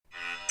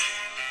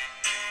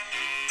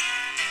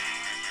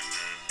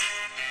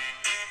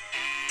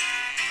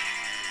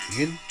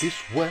In this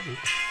world,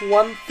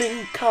 one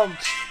thing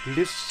counts,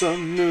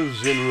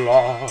 listeners in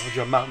large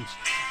amounts.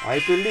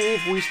 I believe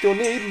we still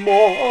need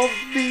more of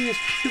these.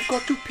 You've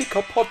got to pick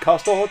a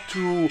podcast or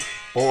two,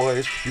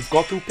 boys. You've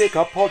got to pick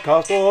a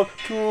podcast or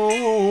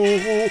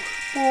two,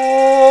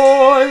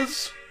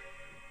 boys.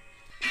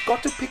 You've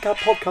got to pick a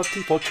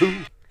podcast for two.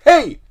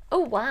 Hey! Oh,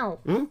 wow.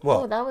 What?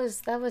 Oh,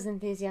 that was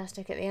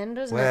enthusiastic at the end,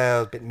 wasn't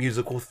Well, a bit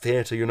musical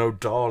theatre, you know,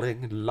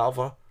 darling,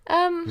 lover.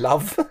 it?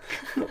 Love?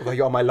 Although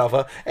you're my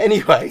lover.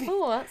 Anyway.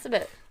 Oh, that's a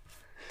bit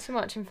too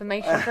much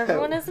information for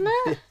everyone, isn't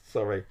it?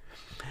 Sorry.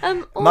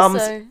 Also,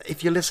 Mums,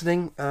 if you're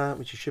listening,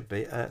 which you should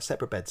be,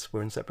 separate beds.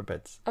 We're in separate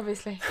beds.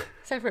 obviously,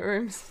 separate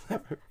rooms.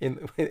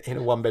 in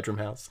a one-bedroom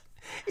house.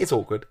 It's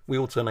awkward. We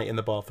alternate in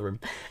the bathroom.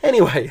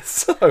 Anyway,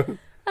 so...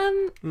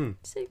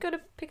 So you've got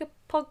to pick a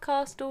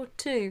podcast or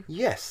two.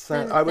 Yes.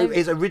 Then-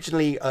 It's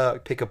originally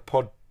Pick a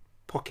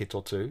Pocket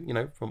or Two, you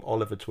know, from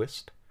Oliver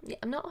Twist. Yeah,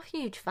 I'm not a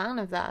huge fan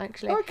of that,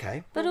 actually.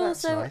 Okay. But well,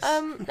 that's also,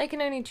 nice. they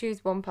can only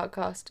choose one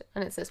podcast,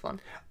 and it's this one.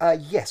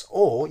 Yes,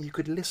 or you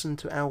could listen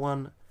to our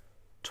one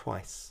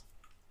twice.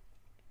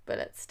 But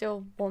it's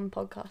still one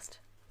podcast.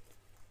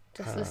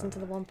 Just listen to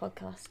the one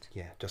podcast.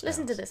 Yeah, just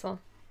Listen to ours. this one.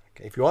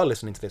 Okay, if you are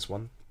listening to this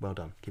one, well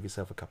done. Give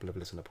yourself a couple of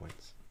listener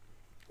points.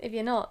 If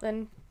you're not,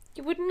 then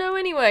you wouldn't know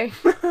anyway.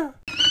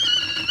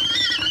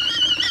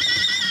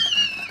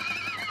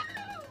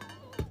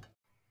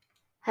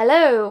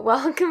 Hello,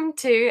 welcome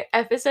to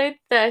episode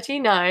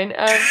 39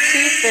 of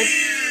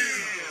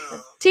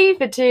Tea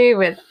for Two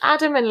with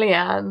Adam and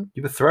Leanne.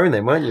 You were throwing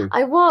them, weren't you?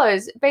 I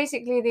was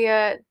basically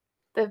the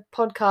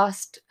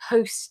podcast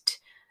host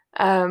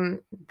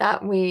that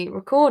we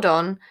record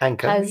on.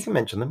 Anchor. You Has- can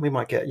mention them. We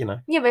might get, you know.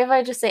 Yeah, but if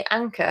I just say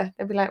anchor,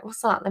 they'll be like,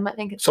 "What's that?" They might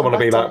think it's Someone the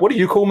will be butter. like, what do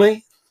you call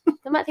me?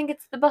 They might think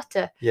it's the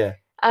butter. Yeah.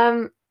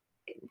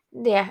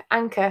 Yeah,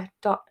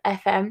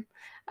 anchor.fm.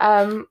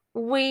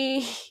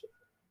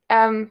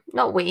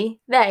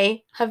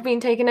 They have been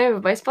taken over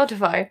by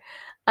Spotify,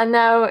 and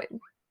now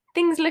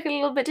things look a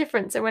little bit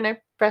different. So when I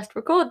pressed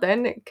record,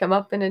 then it come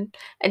up in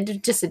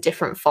just a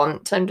different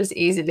font. I'm just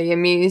easily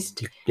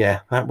amused.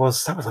 Yeah, that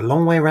was a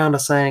long way round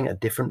of saying a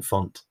different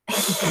font.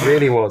 It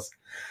really was.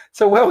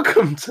 So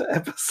welcome to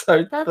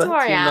episode That's 39 where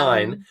I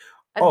am.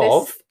 At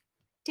of this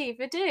Tea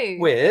for Two.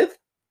 with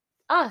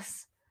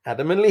Us.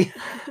 Adam and Lee.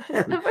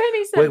 I've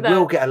already said that.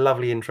 We'll get a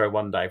lovely intro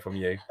one day from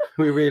you.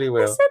 We really I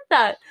will. said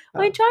that.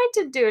 I Um, tried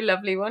to do a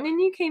lovely one,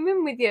 and you came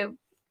in with your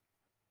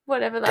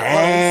whatever that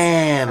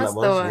Damn, was. that That's the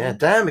was. Yeah, one.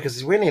 damn, because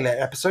it's really like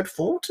episode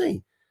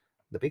 40.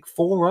 The big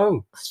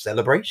 4-0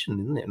 celebration,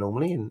 isn't it,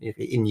 normally,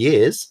 in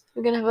years?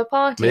 We're gonna have a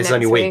party. I mean, it's next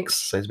only week. weeks,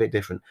 so it's a bit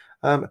different.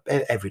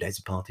 Every day's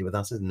a party with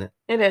us, isn't it?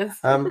 It is.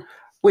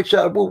 Which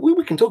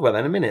we can talk about that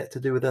in a minute, to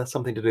do with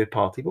something to do with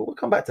party, but we'll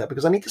come back to that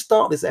because I need to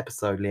start this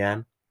episode,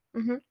 Leanne,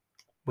 Mhm.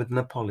 with an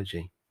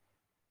apology.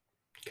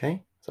 Okay,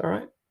 is that all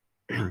right?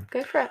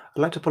 Go for it. I'd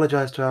like to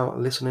apologise to our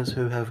listeners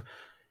who have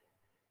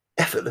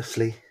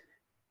effortlessly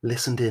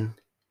listened in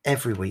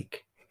every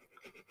week.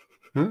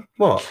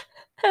 What?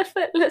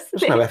 Effortlessly.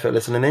 There's no effort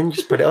listening in.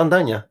 Just put it on,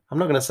 don't you? I'm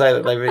not going to say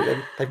that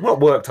they've not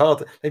worked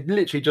hard. They've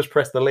literally just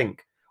pressed the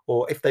link.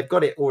 Or if they've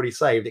got it already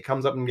saved, it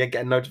comes up and you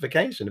get a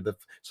notification if they've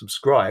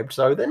subscribed.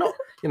 So they're not,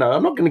 I'm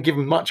not going to give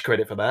them much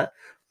credit for that.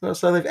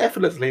 So they've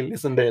effortlessly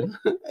listened in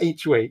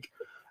each week.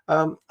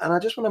 And I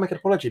just want to make an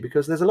apology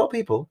because there's a lot of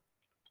people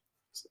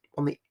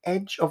on the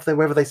edge of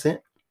wherever they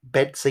sit,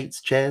 bed,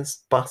 seats,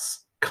 chairs,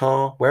 bus,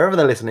 car, wherever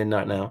they're listening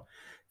right now,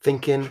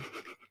 thinking,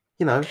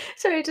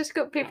 Sorry, just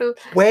got people.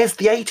 where's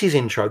the 80s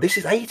intro? This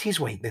is 80s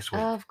week this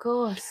week. Of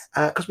course.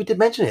 Because we did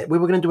mention it. We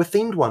were going to do a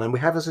themed one and we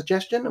have a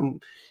suggestion.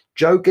 And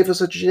Joe gave us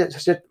a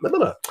suggestion.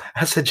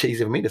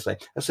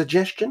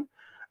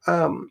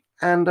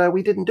 And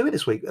we didn't do it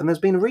this week. And there's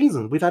been a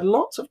reason. We've had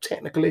lots of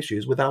technical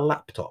issues with our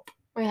laptop.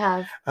 We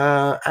have.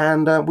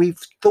 And we've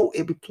thought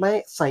it would play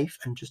it safe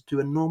and just do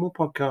a normal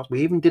podcast.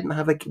 We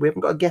haven't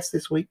got a guest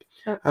this week.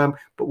 Oh.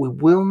 But we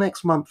will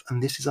next month.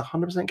 And this is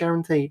 100%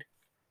 guaranteed.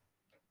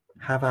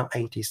 Have our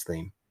 80s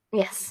theme.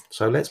 Yes.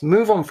 So let's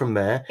move on from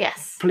there.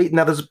 Yes. Please,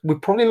 now we've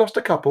probably lost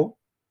a couple.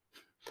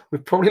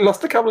 We've probably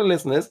lost a couple of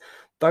listeners.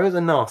 Those are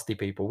nasty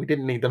people. We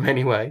didn't need them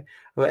anyway.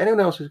 But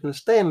anyone else who's going to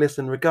stay and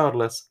listen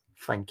regardless,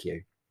 thank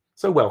you.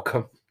 So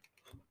welcome.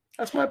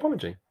 That's my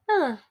apology.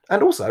 Huh.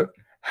 And also,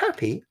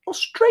 happy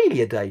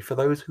Australia Day for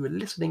those who are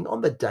listening on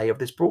the day of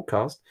this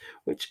broadcast,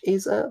 which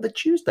is the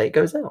Tuesday it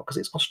goes out because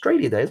it's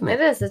Australia Day, isn't it?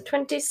 It is the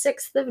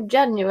 26th of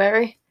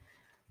January.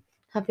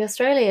 Happy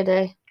Australia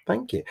Day.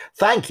 Thank you.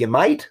 Thank you,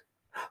 mate.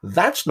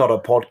 That's not a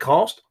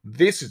podcast.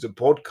 This is a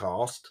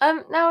podcast.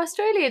 Now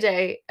Australia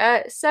Day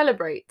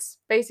celebrates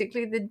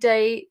basically the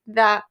day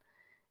that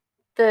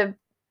the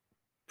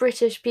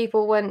British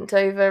people went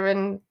over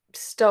and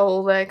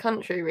stole their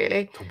country,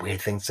 really. It's a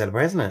weird thing to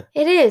celebrate, isn't it?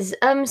 It is.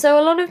 So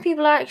a lot of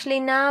people are actually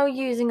now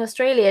using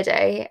Australia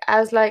Day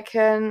as like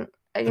A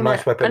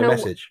nice way to put a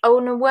message.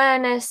 an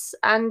awareness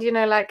and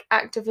like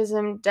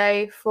activism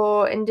day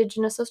for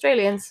Indigenous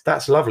Australians.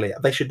 That's lovely.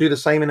 They should do the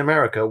same in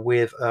America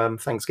with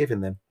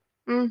Thanksgiving then.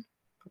 Mm.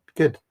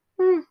 Good.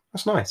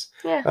 That's nice.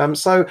 Yeah.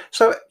 So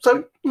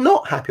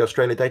not Happy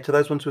Australia Day to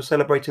those ones who are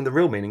celebrating the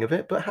real meaning of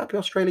it, but Happy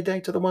Australia Day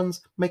to the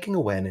ones making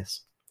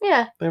awareness.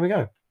 Yeah. There we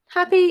go.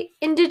 Happy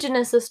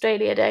Indigenous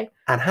Australia Day.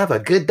 And have a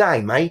good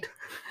day, mate.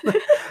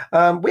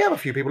 We have a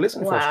few people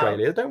listening from Wow.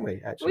 Australia, don't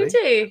we? Actually, We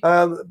do.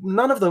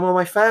 none of them are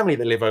my family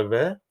that live over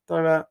there.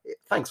 So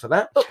thanks for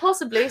that. But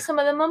possibly some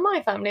of them are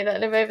my family that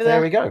live over There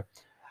there. we go.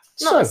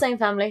 Not the same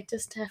family,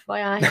 just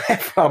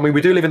FYI. I mean,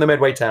 we do live in the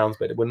Medway towns,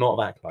 but we're not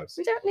that close.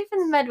 We don't live in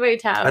the Medway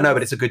towns. I know,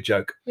 but it's a good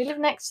joke. We live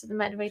next to the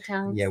Medway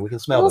towns. Yeah, we can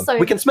smell Also- them.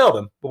 We can smell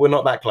them, but we're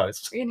not that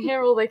close. We can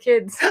hear all the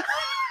kids.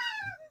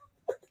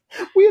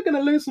 We are going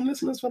to lose some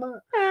listeners for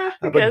that.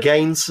 But Because-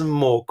 gain some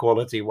more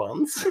quality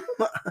ones.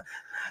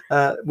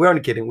 We're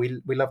only kidding. We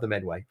love the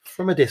Medway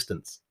from a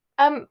distance.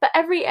 But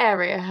every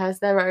area has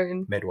their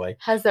own Medway.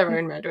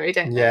 Medway,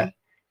 don't Yeah. they?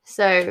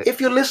 So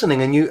If you're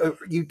listening and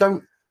you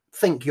don't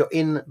think you're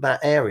in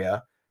that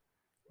area,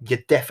 you're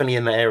definitely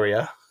in the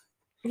area.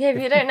 yeah,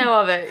 if you don't know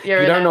of it, If you're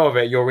you in don't it. know of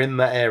it, you're in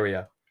that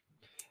area.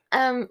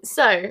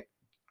 So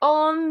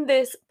on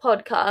this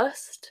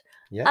podcast,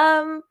 Yeah.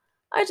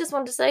 I just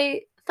want to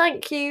say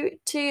thank you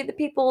to the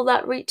people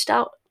that reached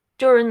out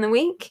during the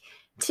week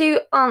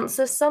to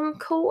answer some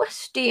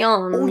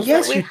questions. Oh,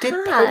 yes, that you we did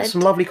had. post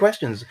some lovely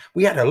questions.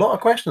 We had a lot of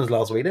questions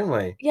last week, didn't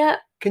we? Yeah.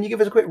 Can you give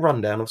us a quick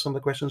rundown of some of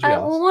the questions we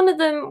asked? Well, one of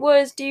them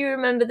was, do you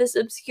remember this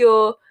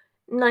obscure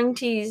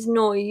 90s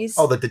noise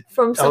Oh, the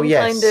from some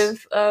yes. kind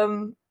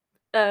of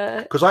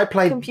because I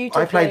played computer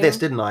this, thing.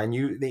 didn't I? And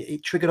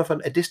it triggered off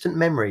a distant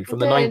memory from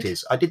the did.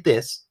 90s. I did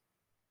this.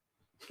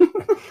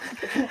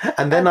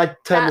 And then I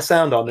turned the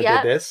sound on and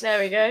yeah, did this. There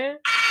we go. And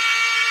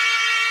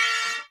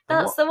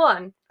That's the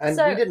one. And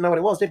So- we didn't know what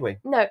it was, did we?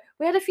 No,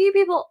 we had a few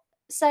people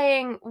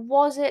saying,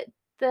 was it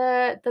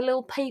the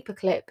little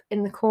paperclip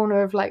in the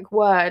corner of like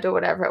Word or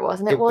whatever it was?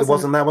 And it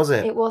wasn't. that, was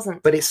it? It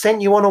wasn't. But it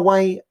sent you on a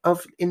way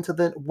into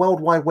the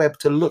World Wide Web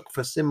to look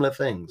for similar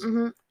things.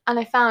 hmm And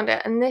I found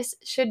it, and this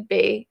should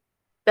be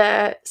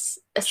the.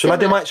 Shall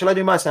I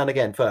do my sound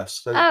again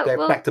first? So Oh go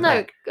well, back to no.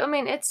 back. I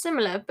mean, it's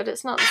similar, but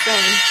it's not the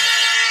same.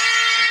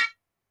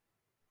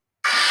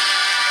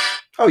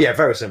 Oh yeah,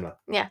 very similar.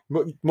 Yeah.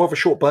 More of a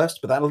short burst,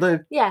 but that'll do.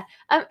 Yeah.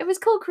 It was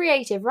called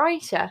Creative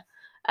Writer.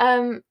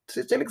 Does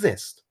it still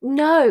exist?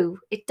 No,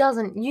 it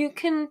doesn't. You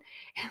can.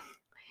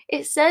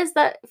 It says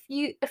that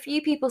a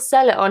few people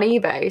sell it on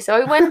eBay. So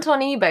I went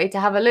on eBay to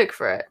have a look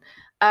for it.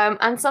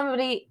 And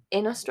somebody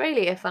in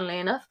Australia, funnily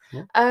enough,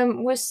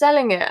 was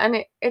selling it,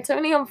 and it's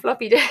only on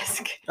floppy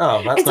disk.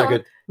 Oh, that's It's no on-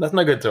 good. That's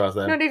no good to us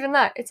then. Not even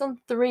that. It's on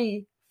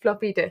 3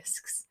 floppy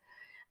disks.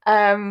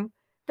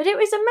 But it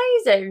was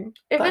amazing.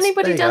 If There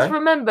anybody you does go.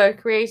 remember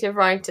Creative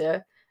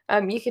Writer,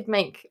 you could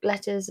make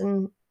letters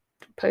and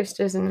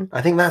posters and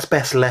I think that's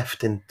best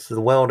left into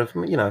the world of, the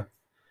 90s.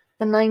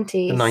 the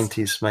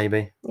 90s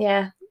maybe.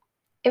 Yeah.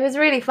 It was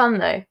really fun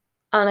though.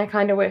 And I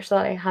kind of wish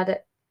that I had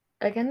it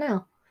again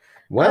now.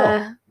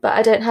 Well, But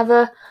I don't have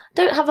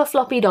a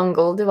floppy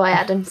dongle, do I,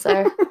 Adam? So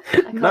I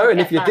can't no, and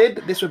get if you that. did,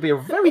 this would be a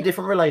very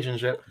different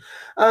relationship.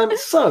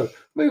 So,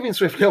 moving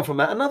swiftly on from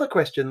that, another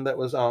question that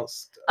was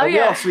asked. Oh, we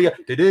yeah. asked, we had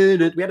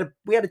a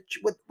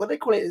what do they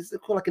call it? Is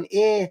it called like an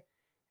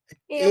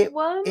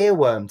Earworm?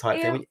 earworm type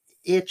Ear- thing?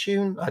 Ear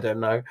tune? I don't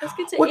know. Let's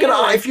get to We're gonna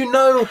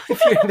earworm.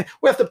 if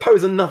we have to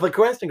pose another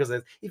question because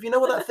if you know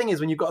what that thing is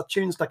when you've got a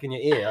tune stuck in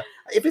your ear,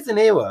 if it's an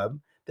earworm,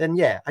 then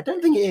yeah, I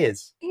don't think it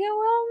is.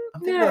 Earworm?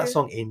 I'm thinking No. of that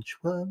song,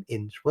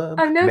 Inchworm,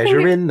 I'm not Measure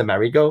thinking- in the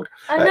Marigold.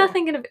 I'm not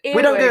thinking of earwigs.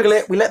 We don't Google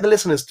it. We let the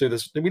listeners do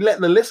this. We let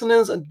the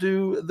listeners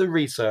do the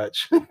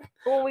research.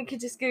 Or we could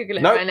just Google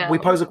it No, right now.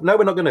 No,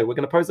 we're not going to. We're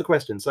going to pose the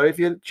question. So if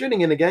you're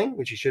tuning in again,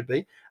 which you should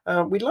be,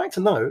 we'd like to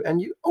know. And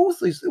you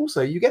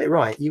also you get it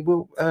right, you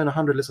will earn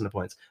 100 listener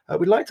points.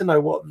 We'd like to know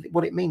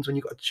what it means when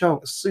you've got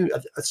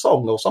a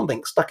song or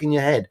something stuck in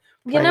your head.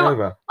 You playing know what?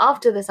 over.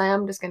 After this, I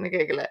am just going to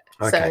Google it.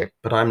 Okay,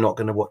 but I'm not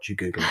going to watch you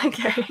Google it.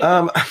 Okay.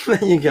 There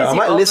you go. Because I you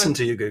might listen often-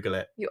 to you Google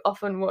it. You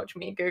often watch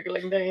me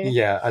Googling, don't you?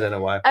 Yeah, I don't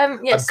know why. Yeah,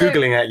 I'm so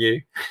googling at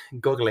you,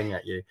 goggling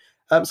at you.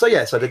 So there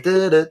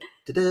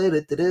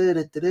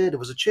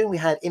was a tune we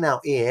had in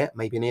our ear,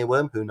 maybe an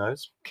earworm, who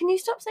knows, can you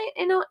stop saying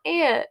in our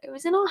ear? It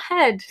was in our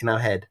head. in our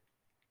head.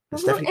 It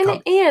It's wasn't definitely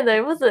in the ear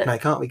though, was it? No,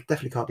 it can't. It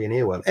definitely can't be an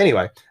earworm.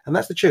 Anyway, and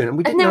that's the tune, and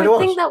we I didn't know know,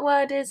 what I it was. think that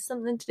word is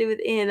something to do with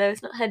ear though.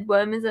 It's not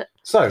headworm, is it?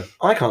 So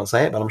I can't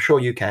say it, but I'm sure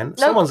you can.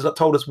 Someone's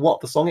told us what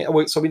the song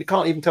is, so we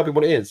can't even tell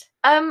people what it is.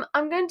 I'm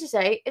going to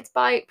say it's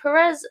by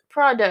Perez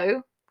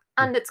Prado,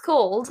 and it's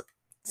called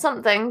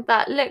something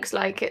that looks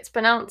like it's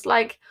pronounced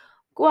like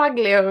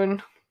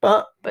Guaglione,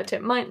 But but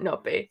it might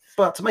not be.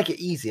 to make it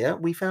easier,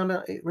 we found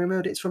out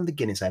it's from the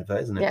Guinness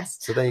advert, isn't it? Yes.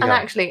 So there you And go.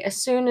 actually, as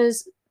soon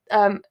as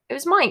it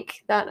was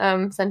Mike that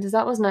sent us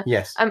that, wasn't it?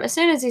 Yes. As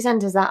soon as he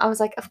sent us that, I was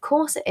like, of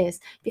course it is,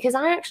 because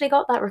I actually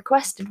got that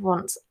requested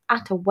once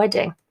at a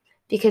wedding,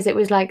 because it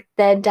was like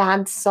their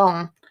dad's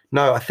song.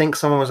 No, I think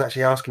someone was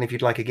actually asking if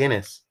you'd like a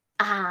Guinness.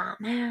 Ah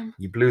man,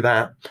 You blew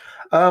that.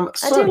 I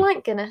do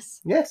like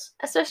Guinness, Yes.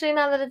 especially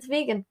now that it's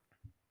vegan.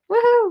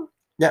 Woohoo!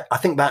 Yeah, I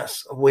think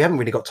we haven't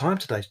really got time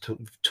today to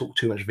talk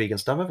too much vegan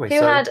stuff, have we?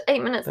 Who had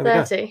 8 minutes there we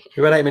go. 30?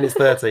 We're at 8 minutes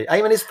 30.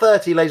 8 minutes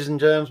 30, ladies and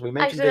germs. We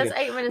mentioned Actually, vegan.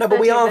 that's 8 minutes No, but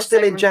 30 we of are this still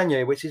in segment.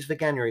 January, which is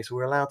Veganuary, so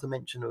we're allowed to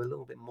mention a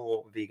little bit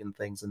more vegan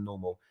things than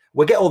normal.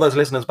 We'll get all those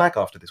listeners back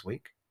after this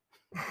week.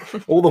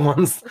 All the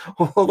ones,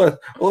 all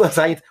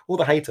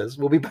the haters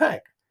will be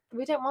back.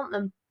 We don't want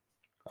them.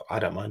 I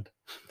don't mind.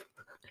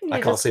 You I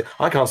can't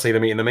see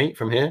them eating the meat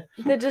from here.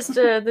 They're just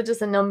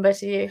a number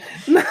to you.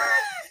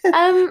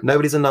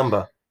 Nobody's a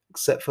number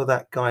except for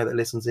that guy that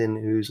listens in,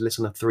 who's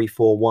listener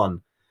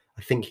 341.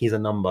 I think he's a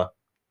number.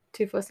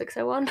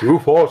 24601.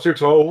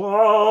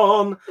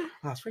 24601.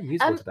 That's very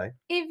musical today.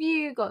 If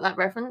you got that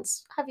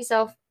reference, have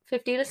yourself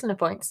 50 listener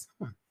points.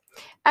 Now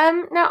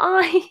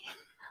I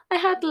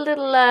had a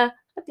little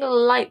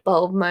light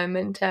bulb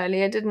moment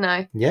earlier, didn't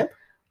I? Yep.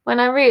 When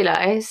I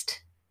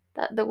realised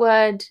that the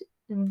word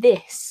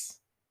 "this"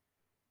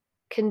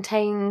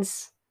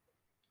 contains.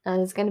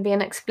 There's going to be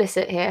an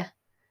explicit here,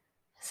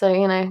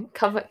 so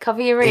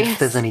cover your ears. If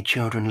there's any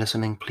children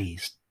listening,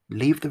 please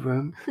leave the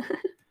room,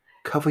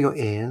 cover your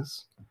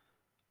ears,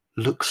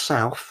 look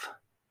south,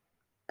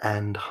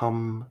 and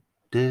hum.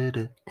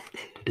 I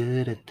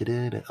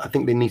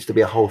think there needs to be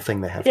a whole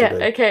thing they have to do.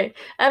 Yeah. Okay.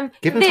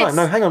 Give them time.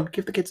 No, hang on.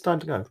 Give the kids time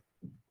to go.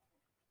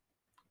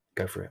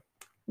 Go for it.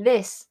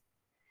 This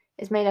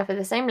is made up of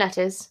the same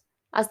letters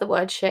as the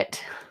word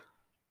shit.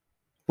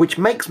 Which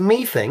makes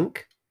me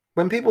think,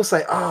 when people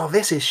say, "Oh,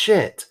 this is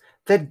shit,"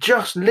 they're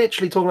just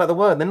literally talking about the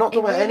word. They're not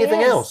talking about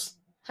anything else.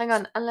 Hang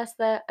on, are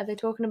they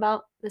talking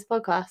about this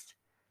podcast?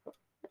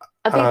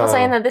 Are people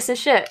saying that this is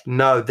shit?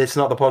 No, this is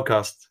not the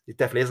podcast. It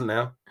definitely isn't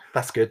now.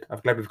 That's good. I'm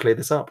glad we've cleared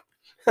this up.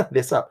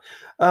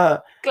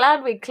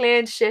 Glad we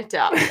cleared shit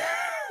up.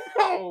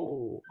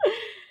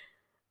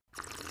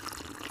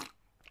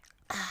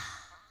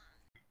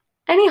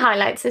 Any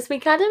highlights this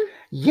week, Adam?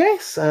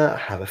 Yes, I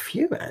have a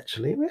few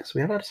actually. Yes,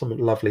 we have had some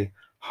lovely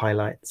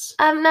highlights.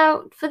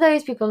 Now, for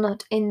those people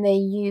not in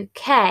the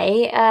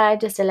UK,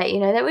 just to let you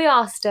know that we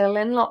are still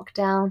in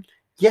lockdown.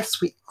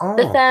 Yes, we are.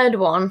 The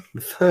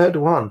third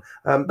one.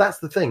 That's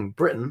the thing.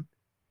 Britain.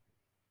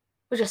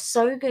 We're just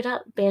so good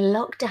at being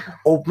locked down.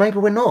 Or maybe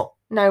we're not.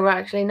 No, we're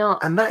actually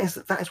not. And that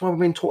is why we've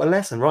been taught a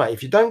lesson, right?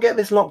 If you don't get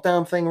this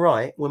lockdown thing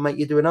right, we'll make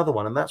you do another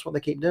one, and that's what they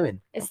keep doing.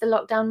 It's the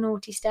lockdown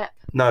naughty step.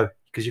 No,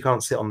 because you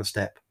can't sit on the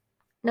step.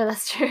 No,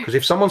 that's true. Because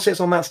if someone sits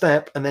on that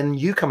step and then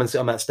you come and sit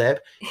on that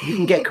step, you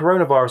can get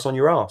coronavirus on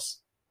your ass.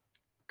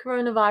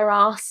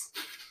 Coronavirus.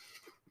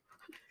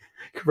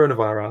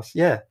 Coronavirus.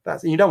 Yeah,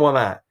 you don't want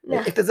that. No.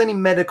 If there's any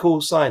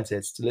medical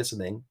scientists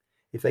listening,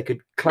 if they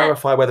could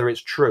clarify whether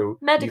it's true,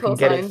 you can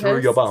get it through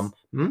your bum.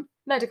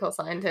 Medical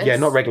scientists. Yeah,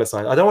 not regular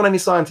scientists. I don't want any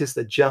scientists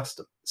that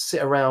just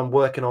sit around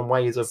working on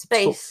ways of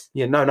space.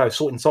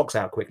 Sorting socks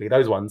out quickly.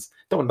 Those ones.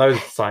 Don't want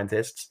those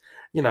scientists.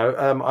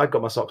 I've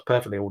got my socks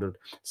perfectly ordered.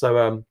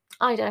 So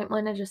I don't.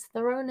 Mine are just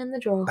thrown in the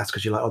drawer. That's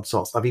because you like odd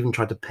socks. I've even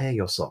tried to pair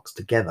your socks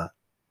together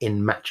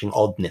in matching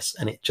oddness,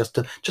 and it just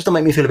to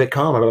make me feel a bit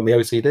calmer about my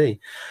OCD.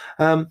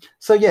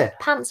 So yeah,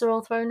 pants are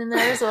all thrown in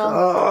there as well.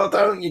 Oh,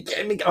 don't you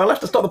get me? I'll have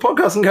to stop the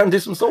podcast and go and do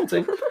some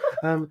sorting.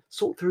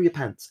 Sort through your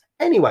pants.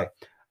 Anyway,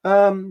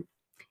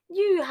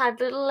 you had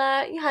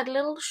a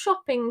little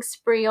shopping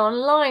spree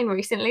online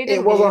recently, didn't you?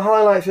 It was a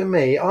highlight for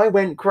me. I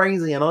went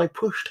crazy and I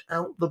pushed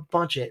out the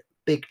budget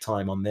big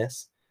time on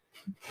this.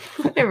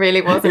 It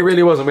really wasn't. It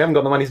really wasn't. We haven't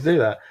got the money to do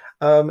that.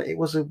 It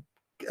was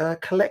a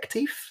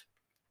collective.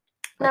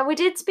 Now, we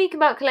did speak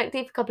about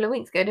Collective a couple of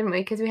weeks ago, didn't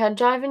we? Because we had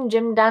Driving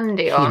Jim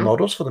Dandy on. He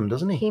models for them,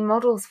 doesn't he? He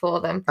models for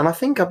them. And I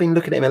think I've been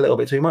looking at him a little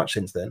bit too much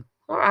since then.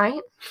 All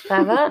right.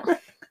 Clever.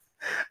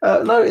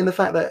 No, in the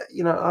fact that,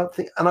 I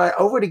think,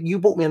 and you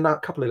bought me a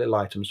couple of little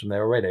items from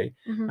there already,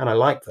 and I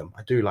like them.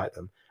 I do like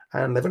them.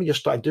 And they've only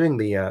just started doing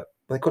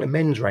they call it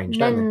men's range,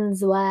 don't they?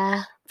 Menswear.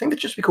 I think they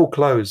should be called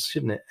clothes,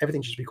 shouldn't it?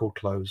 Everything should be called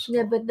clothes.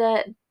 Yeah, but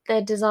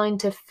they're designed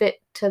to fit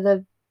to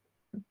the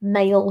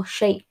male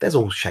shape. There's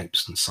all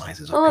shapes and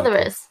sizes.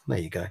 There is. There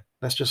you go.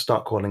 Let's just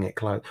start calling it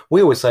clothes.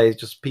 We always say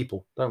it's just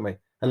people, don't we?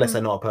 Unless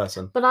they're not a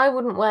person. But I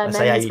wouldn't wear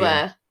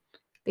menswear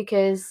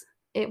because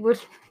it would.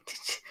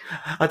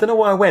 I don't know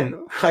why I went.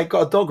 I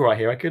got a dog right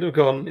here. I could have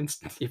gone.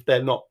 If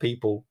they're not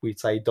people, we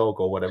say dog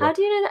or whatever. How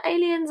do you know that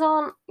aliens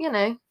aren't?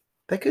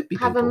 They could be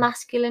have people. A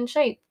masculine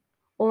shape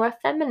or a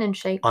feminine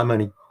shape.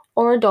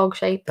 Or a dog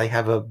shape. They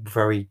have a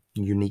very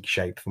unique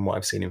shape from what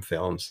I've seen in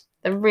films.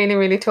 They're really,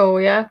 really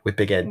tall, yeah? With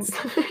big heads.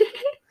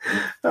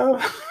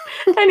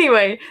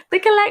 Anyway, the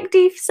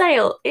Collective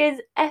sale is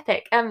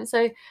epic.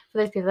 So for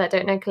those people that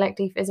don't know,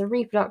 Collective is a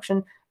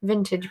reproduction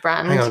vintage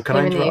brand. Hang on, can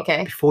I interrupt? In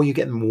the UK. Before you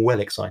get them well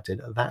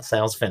excited, that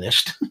sale's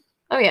finished.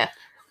 Oh yeah.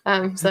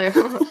 So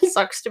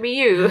sucks to be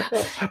you.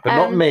 But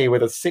not me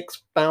with a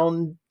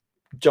 £6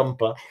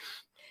 jumper.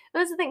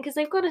 That's the thing, because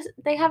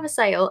they have a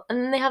sale, and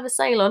then they have a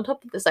sale on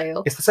top of the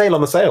sale. It's the sale on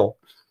the sale.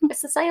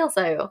 It's the sale.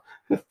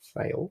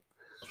 Sale.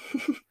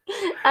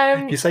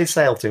 If you say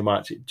sale too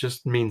much, it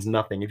just means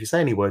nothing. If you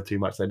say any word too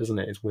much, though, doesn't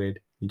it? It's weird.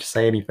 You just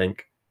say anything.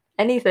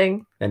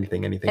 Anything. No,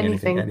 it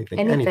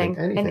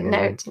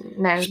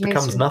just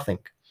becomes nothing.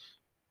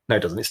 No, it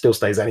doesn't. It still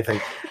stays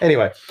anything.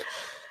 Anyway,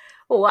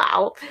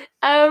 Wow.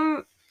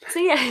 So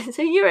yeah,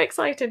 so you're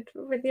excited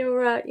with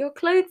your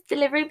clothes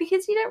delivery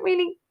because you don't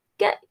really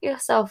get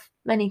yourself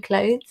many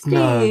clothes, do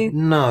you?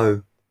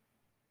 no.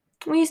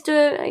 You used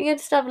to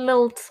have a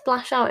little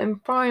splash out in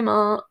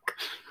Primark.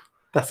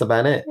 That's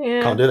about it.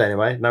 Yeah. Can't do that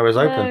anyway. Nowhere's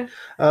open.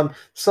 No.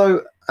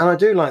 And I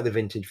do like the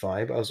vintage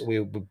vibe, as we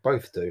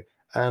both do.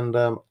 And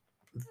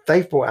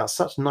they've brought out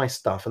such nice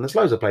stuff, and there's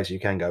loads of places you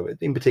can go.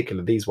 In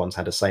particular, these ones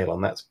had a sale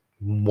on. That's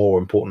more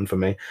important for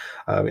me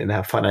in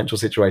our financial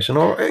situation.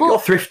 Or Well, you're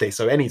thrifty,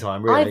 so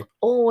anytime really. I've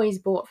always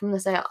bought from the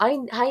sale. I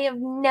have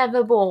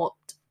never bought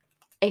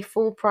a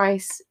full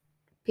price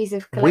piece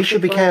of collectible. We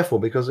should be careful,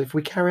 because if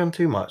we carry on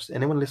too much,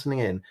 anyone listening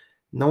in,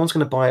 no one's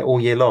going to buy it all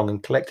year long,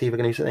 and collective are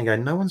going to sit there and go,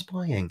 no one's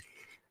buying.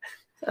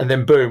 And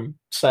then boom,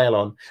 sale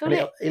on.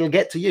 And it'll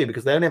get to you,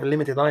 because they only have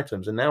limited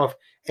items. And now if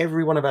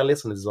every one of our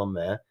listeners is on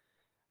there,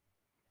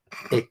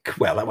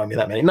 well, that won't be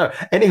that many. No,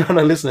 any one of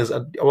our listeners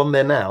are on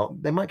there now,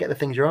 they might get the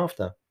things you're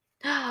after.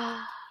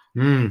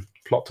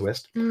 Plot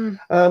twist.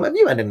 Have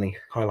you had any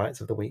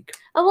highlights of the week?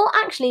 Oh, well,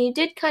 actually, you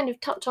did kind of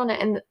touch on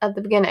it at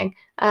the beginning.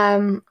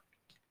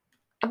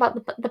 About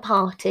the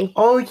party.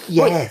 Oh,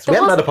 yes. We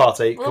haven't had a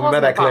party. Well, Can we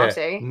make that clear?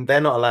 Party. They're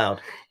not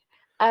allowed.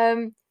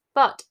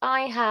 But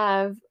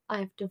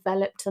I've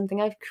developed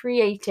something. I've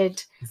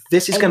created.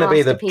 This is going to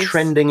be the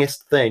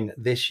trendingest thing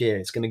this year.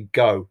 It's going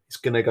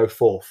to go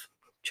forth.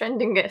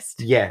 Trendingest.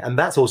 Yeah, and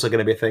that's also going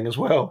to be a thing as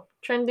well.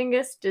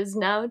 Trendingest is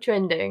now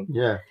trending.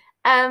 Yeah.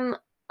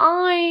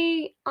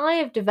 I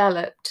have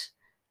developed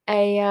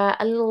a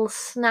little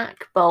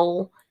snack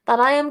bowl that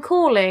I am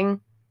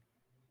calling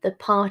the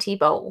Party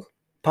Bowl.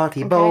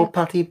 Party bowl,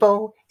 party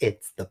bowl.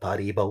 It's the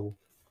party bowl.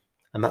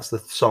 And that's the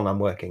song I'm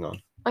working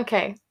on.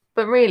 Okay,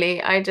 but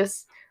really,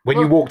 when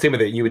you walked in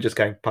with it, you were just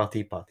going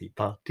party, party,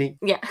 party.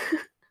 Yeah.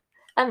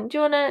 Do you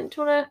wanna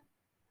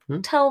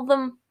tell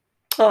them?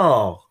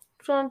 Oh.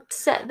 Do you want to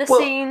set the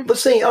scene? The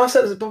scene.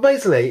 But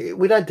basically,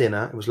 we'd had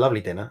dinner. It was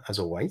lovely dinner, as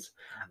always.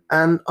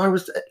 And I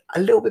was a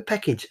little bit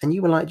peckaged. And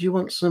you were like, "Do you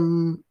want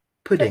some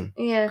pudding?"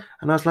 Yeah.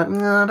 And I was like,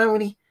 "No, I don't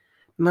really.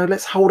 No,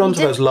 let's hold on to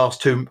those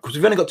last two, because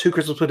we've only got 2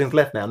 Christmas puddings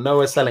left now. No,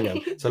 we're selling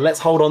them. So let's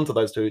hold on to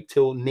those 2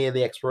 till near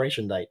the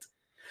expiration date."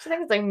 I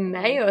think it's like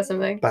May or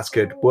something. That's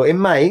good. Well, in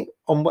May,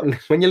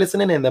 when you're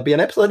listening in, there'll be an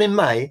episode in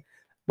May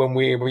when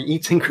we're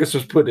eating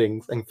Christmas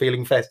puddings and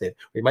feeling festive.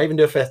 We may even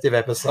do a festive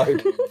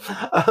episode.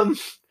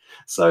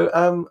 So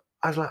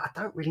I was like, I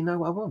don't really know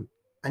what I want.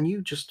 And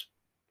you just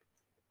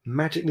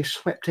magically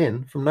swept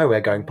in from nowhere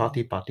going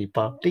party, party,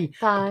 party.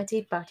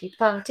 Party, party,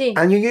 party.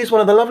 And you used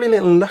one of the lovely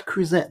little La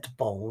Crusette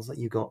bowls that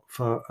you got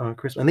for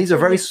Christmas. And these are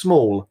very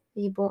small.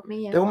 You bought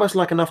me, yeah. They're almost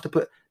like enough to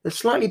put... They're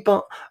slightly...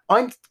 But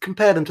I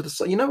compare them to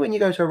the... You know when you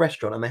go to a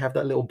restaurant and they have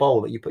that little bowl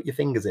that you put your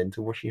fingers in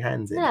to wash your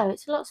hands in? No,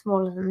 it's a lot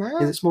smaller than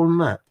that. Is it smaller than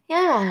that?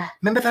 Yeah.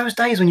 Remember those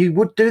days when you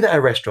would do that at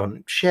a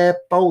restaurant? Share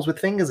bowls with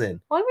fingers in?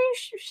 Why were you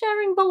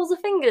sharing bowls of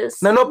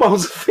fingers? No, not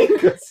bowls of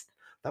fingers.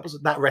 That was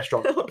that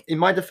restaurant. In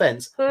my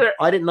defense,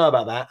 I didn't know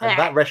about that. And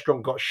that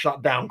restaurant got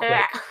shut down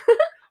quick.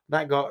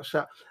 That got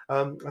shut.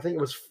 I think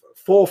it was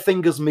Four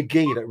Fingers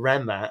McGee that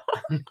ran that.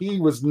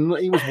 He was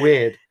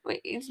weird.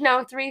 Wait, it's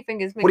now Three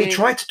Fingers McGee. Well, he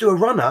tried to do a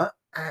runner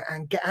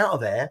and get out of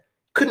there.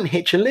 Couldn't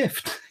hitch a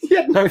lift. He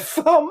had no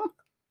thumb.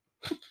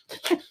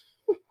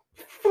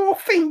 Four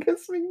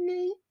Fingers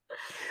McGee.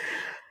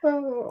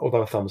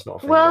 Although a thumb's not a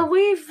finger. Well,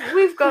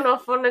 we've gone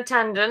off on a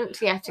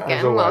tangent yet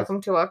again.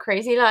 Welcome to our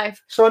crazy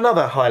life. So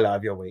another highlight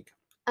of your week.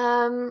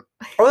 Oh,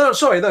 no,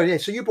 sorry, no, yeah.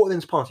 So you brought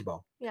this party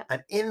bowl. Yeah.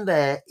 And in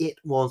there, it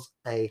was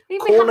a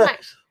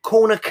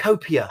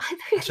cornucopia.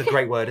 That's a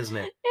great word, isn't it?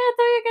 Yeah, I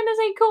thought you were going to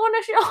say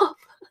corner shop.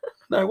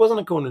 No, it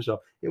wasn't a corner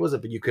shop. It was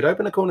but you could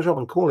open a corner shop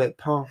and call it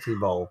party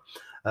bowl.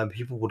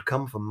 People would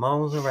come from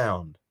miles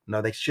around.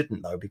 No, they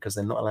shouldn't, though, because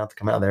they're not allowed to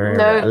come out of their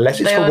area unless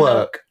it's for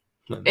work.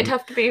 It'd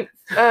have to be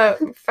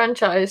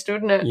franchised,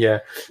 wouldn't it? Yeah.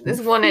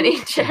 There's one in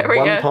each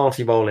area. One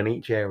party bowl in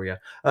each area.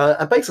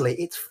 And basically,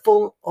 it's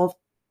full of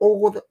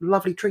all the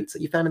lovely treats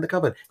that you found in the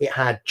cupboard. It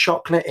had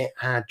chocolate. It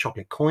had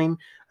chocolate coin.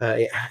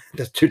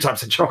 There's 2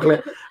 types of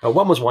chocolate.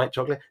 One was white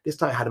chocolate. This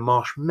time it had a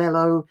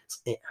marshmallow.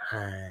 It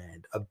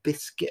had a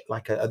biscuit,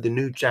 like the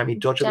new Jammy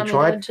Dodger that we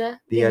tried. Dodger,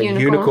 the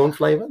unicorn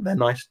flavour. They're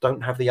nice.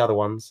 Don't have the other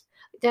ones.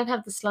 Don't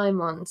have the slime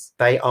ones.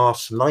 They are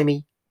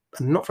slimy.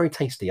 Not very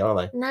tasty, are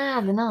they?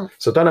 Nah, they're not.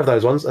 So don't have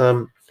those ones.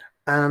 And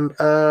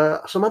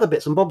some other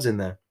bits and bobs in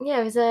there.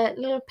 Yeah, it was a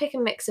little pick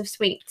and mix of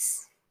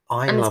sweets.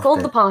 And it's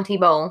called the Party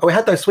Bowl. Oh, we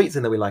had those sweets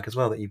in that we like as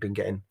well that you've been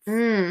getting.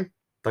 Mm.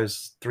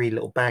 Those 3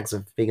 little bags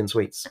of vegan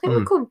sweets. I think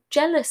they're called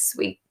Jealous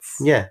Sweets.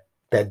 Yeah,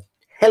 they're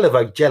hell of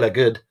a Jella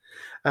good.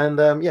 And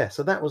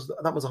so that was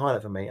a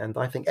highlight for me. And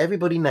I think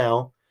everybody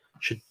now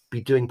should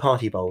be doing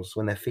party bowls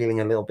when they're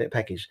feeling a little bit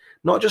peckish.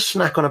 Not just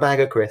snack on a bag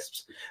of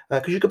crisps,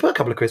 because you could put a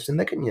couple of crisps in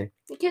there, couldn't you?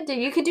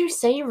 You could do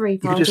savoury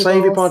party bowls. You could do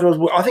savoury party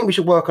bowls. I think we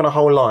should work on a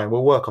whole line.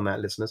 We'll work on that,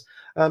 listeners.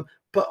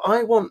 But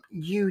I want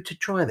you to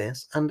try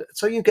this, and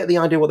so you get the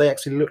idea what they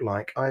actually look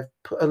like. I've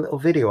put a little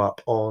video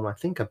up on, I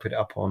think I put it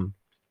up on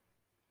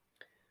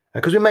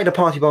Because we made a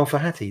party bowl for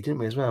Hattie, didn't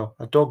we, as well?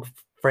 A dog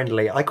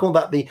friendly. I call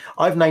that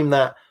I've named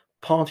that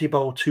Party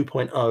Bowl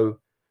 2.0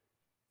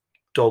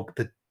 dog,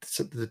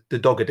 the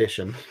dog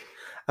edition.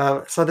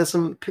 So there's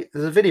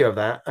a video of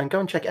that, and go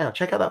and check it out.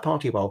 Check out that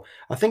party bowl.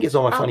 I think it's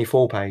on my Funny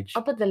 4 page.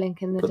 I'll put the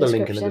link in the Put description. the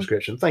link in the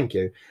description. Thank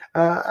you.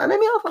 And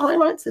any other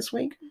highlights this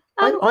week?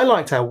 I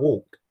liked our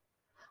walk.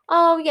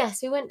 Oh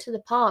yes, we went to the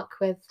park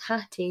with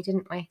Hattie,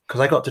 didn't we?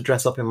 Because I got to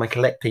dress up in my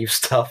collective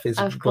stuff is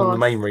one of the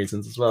main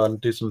reasons as well, and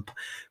do some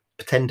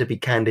pretend to be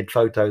candid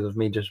photos of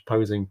me just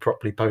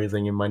properly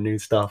posing in my new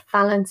stuff.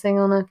 Balancing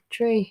on a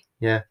tree.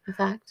 Yeah. In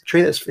fact. A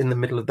tree that's in the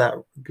middle of that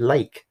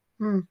lake.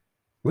 Mm.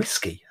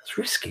 Risky. That's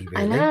risky,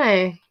 really. I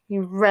know.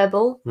 You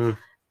rebel. Mm.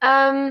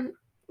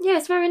 Yeah,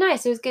 it's very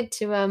nice. It was good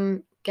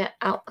to get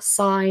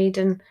outside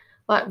and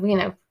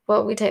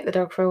we take the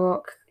dog for a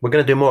walk. We're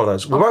going to do more of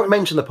those. We won't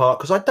mention the park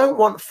because I don't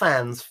want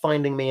fans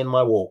finding me in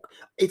my walk.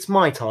 It's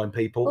my time,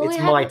 people. Well, it's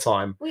my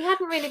time. We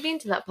hadn't really been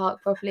to that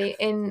park properly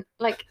in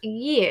like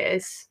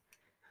years.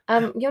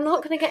 You're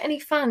not going to get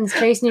any fans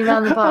chasing you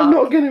around the park. I'm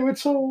not going to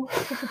at all.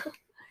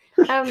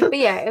 But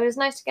yeah, it was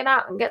nice to get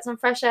out and get some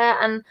fresh air.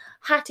 And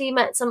Hattie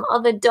met some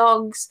other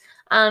dogs,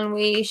 and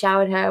we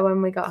showered her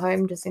when we got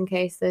home just in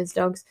case those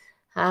dogs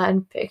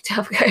had picked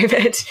up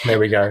COVID. There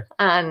we go.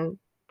 And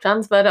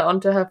transferred it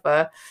onto her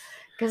fur,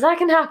 because that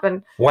can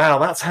happen. Wow,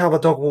 that's how the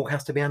dog walk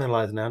has to be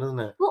analysed now, doesn't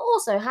it? Well,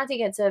 also Hattie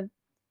gets a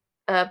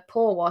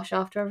paw wash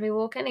after every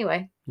walk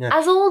anyway. Yeah.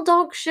 As all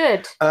dogs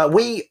should.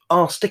 We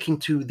are sticking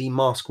to the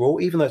mask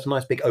rule, even though it's a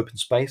nice big open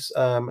space.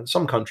 In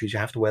some countries, you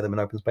have to wear them in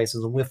open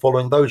spaces, and we're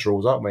following those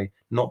rules, aren't we?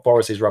 Not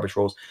Boris's rubbish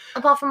rules.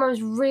 Apart from I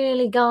was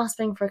really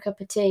gasping for a cup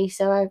of tea,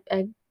 so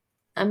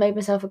I made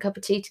myself a cup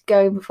of tea to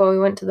go before we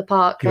went to the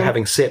park. You were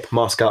having sip,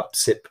 mask up,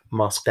 sip,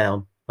 mask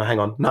down. Oh, hang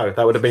on. No,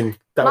 that would have been...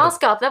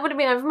 Mask up, that would have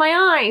been over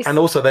my eyes. And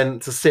also then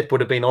the sip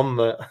would have been on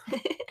the...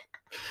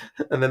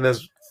 And then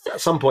there's... At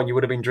some point, you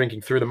would have been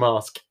drinking through the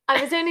mask.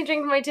 I was only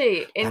drinking my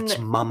tea That's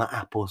Mama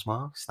Apple's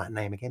masks. That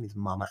name again is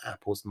Mama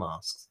Apple's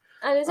masks.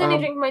 I was only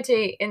drinking my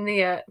tea in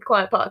the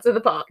quiet parts of the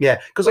park. Yeah,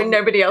 because when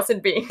nobody else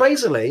had been.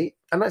 Basically,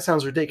 and that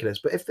sounds ridiculous,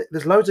 but if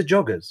there's loads of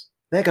joggers,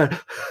 they're going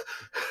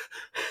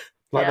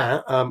like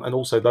that. And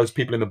also those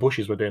people in the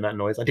bushes were doing that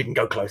noise. I didn't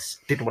go close.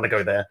 Didn't want to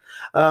go there.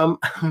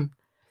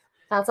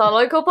 That's our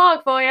local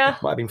park for you.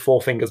 Might have been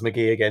Four Fingers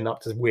McGee again, up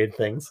to weird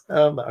things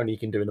that only you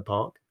can do in the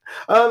park.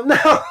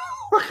 Now.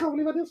 I can't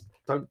believe I just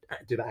don't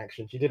do that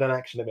action. She did an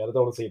action at me. I don't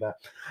want to see that.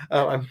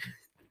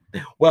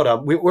 Well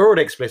done. We're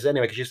already explicit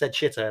anyway because you said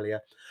shit earlier.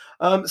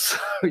 So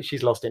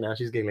she's lost it now.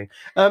 She's giggling.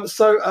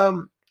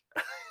 Ixnay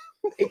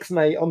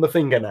on the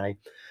fingernail.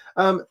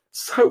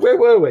 So where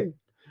were we?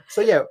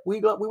 So yeah, we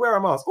wear our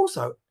masks.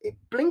 Also,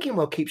 blinking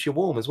well keeps you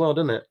warm as well,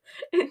 doesn't it?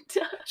 It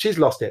does. She's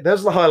lost it.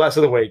 Those are the highlights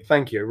of the week.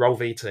 Thank you. Roll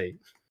VT.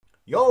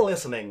 You're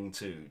listening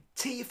to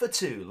Tea for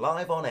Two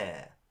live on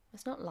air.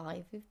 It's not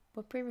live.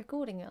 We're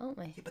pre-recording it, aren't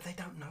we? Yeah, but they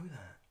don't know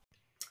that.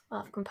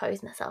 Well, I've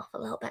composed myself a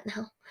little bit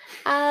now.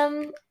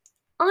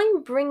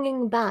 I'm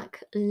bringing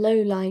back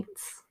lowlights.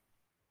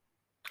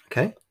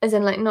 Okay. As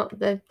in, like, not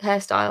the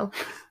hairstyle.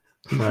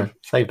 No,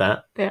 save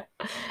that. Yeah.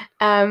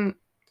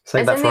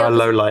 Save that for our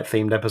low-light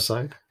themed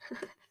episode.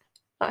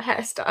 Our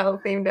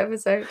hairstyle themed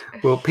episode.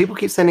 Well, people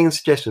keep sending in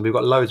suggestions. We've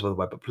got loads, by the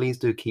way, but please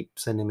do keep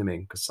sending them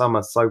in because some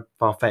are so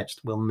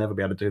far-fetched we'll never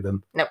be able to do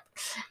them. Nope.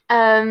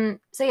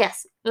 So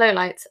yes,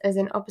 lowlights as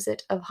in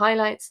opposite of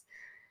highlights,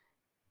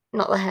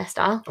 not the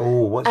hairstyle.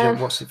 Oh,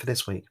 what's it for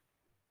this week?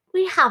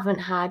 We haven't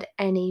had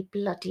any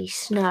bloody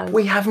snow.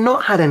 We have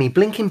not had any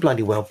blinking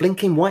bloody well,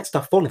 blinking white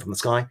stuff falling from the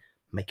sky,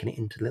 making it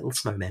into little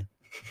snowmen.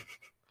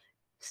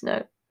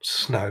 Snow.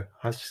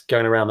 I was just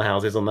going around the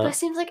houses on that. But it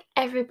seems like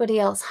everybody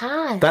else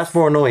has. That's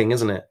more annoying,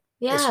 isn't it?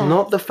 Yeah. It's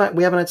not the fact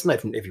we haven't had snow.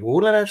 If you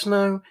all had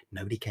snow,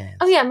 nobody cares.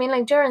 Oh yeah, I mean,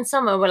 like during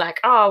summer, we're like,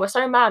 oh, we're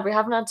so mad we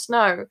haven't had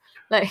snow.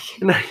 Like,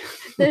 no.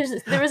 there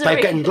is They're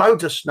getting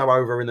loads of snow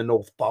over in the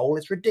North Pole.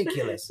 It's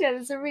ridiculous. Yeah,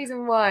 there's a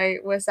reason why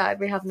we're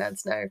sad we haven't had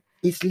snow.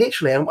 It's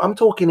literally, I'm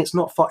talking. It's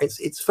not far.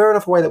 It's far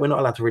enough away that we're not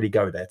allowed to really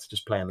go there to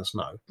just play in the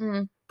snow.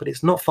 Mm. But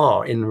it's not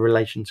far in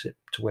relationship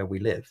to where we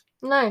live.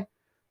 No.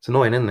 It's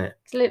annoying, isn't it?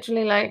 It's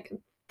literally like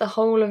the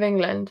whole of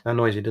England. That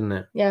annoys you, didn't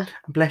it? Yeah.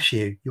 Bless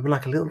you. You were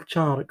like a little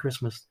child at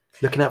Christmas,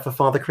 looking out for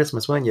Father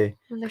Christmas, weren't you?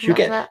 You were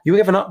giving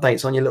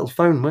updates on your little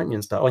phone, weren't you,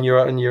 and stuff on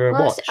your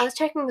watch. I was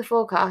checking the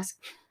forecast,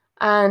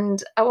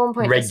 and at one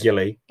point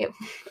regularly. It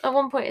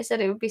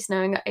said it would be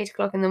snowing at 8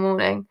 o'clock in the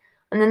morning,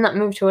 and then that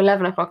moved to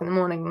 11 o'clock in the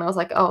morning, and I was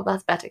like, oh,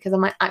 that's better because I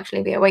might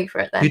actually be awake for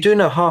it then. You do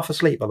know half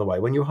asleep, by the way.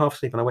 When you were half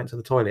asleep, and I went to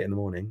the toilet in the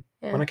morning,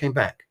 when I came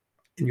back,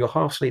 in your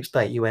half asleep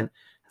state, you went,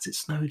 "Has it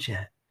snowed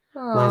yet?"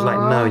 And I was like,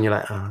 "No," and you're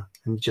like, "Ah,"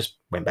 and you just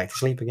went back to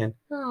sleep again.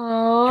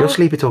 Aww. Your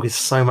sleepy talk is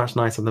so much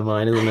nicer than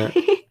mine, isn't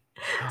it?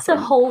 So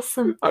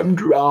wholesome. I'm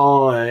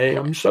dry.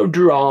 I'm so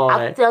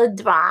dry. I'm so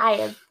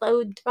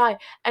dry.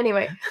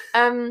 Anyway,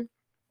 that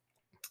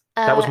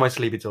was my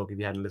sleepy talk if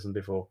you hadn't listened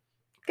before.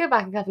 Go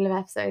back a couple of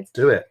episodes.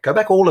 Do it. Go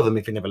back all of them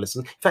if you never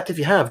listened. In fact, if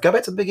you have, go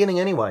back to the beginning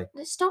anyway.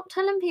 Stop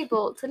telling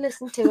people to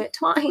listen to it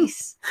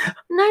twice. It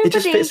Nobody.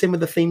 just fits in with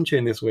the theme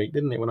tune this week,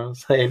 didn't it? When I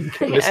was saying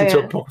Yeah, listen to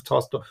a yeah.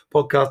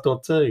 podcast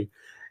or two.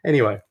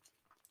 Anyway.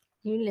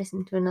 You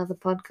listen to another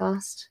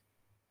podcast.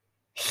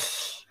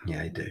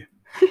 Yeah, I do.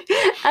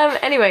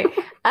 Anyway,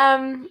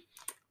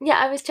 yeah,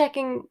 I was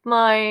checking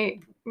my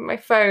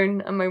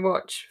phone and my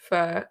watch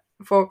for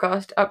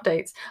forecast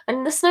updates,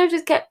 and the snow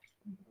just kept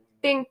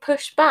being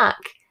pushed back.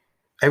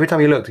 Every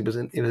time you looked, it was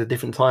a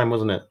different time,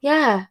 wasn't it?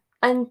 Yeah,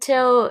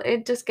 until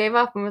it just gave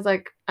up and was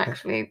like,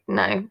 actually,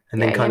 no.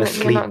 And then kind of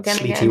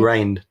sleety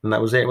rained, and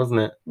that was it, wasn't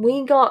it?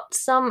 We got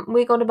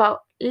about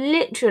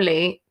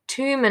literally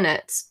 2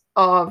 minutes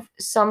of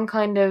some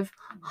kind of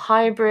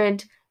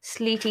hybrid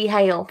sleety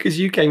hail. Because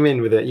you came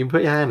in with it, you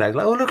put your hand out,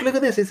 like, oh, look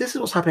at this. This is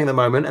what's happening at the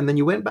moment. And then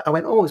you went back, I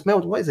went, oh, it's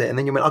melted. What is it? And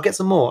then you went, I'll get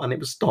some more. And it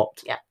was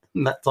stopped. Yeah.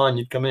 And that time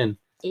you'd come in.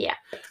 Yeah.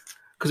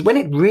 Because when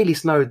it really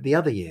snowed the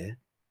other year,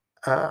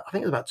 I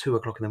think it was about 2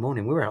 o'clock in the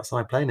morning. We were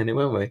outside playing in it,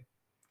 weren't we?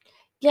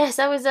 Yes,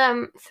 that was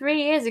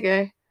 3 years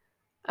ago.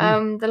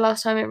 The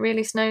last time it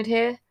really snowed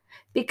here.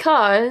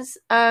 Because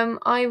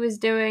I was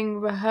doing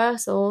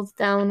rehearsals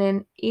down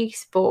in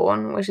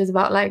Eastbourne, which is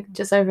about like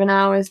just over an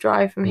hour's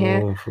drive from here.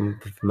 Oh, from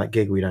that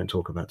gig we don't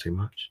talk about too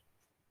much.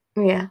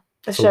 Yeah.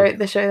 The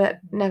That's show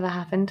that never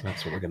happened.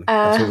 That's what we're gonna.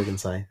 That's all we can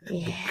say.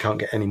 Yeah. We can't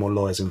get any more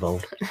lawyers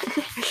involved.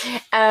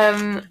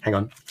 um Hang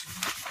on.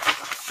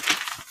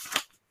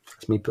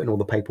 It's me putting all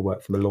the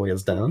paperwork for the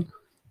lawyers down.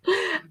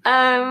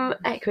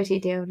 Equity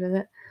dealt with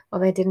it. Well,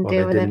 they didn't Well,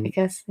 deal they with didn't. it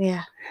because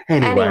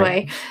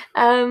Anyway.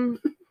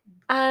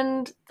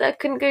 And I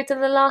couldn't go to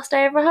the last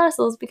day of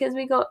rehearsals because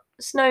we got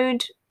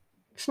snowed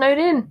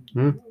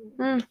in.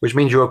 Which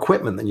means your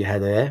equipment that you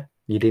had there,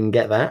 you didn't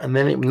get that, and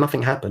then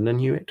nothing happened,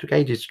 and it took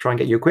ages to try and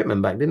get your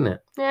equipment back, didn't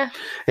it? Yeah.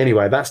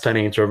 Anyway, that's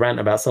turning into a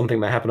rant about something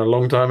that happened a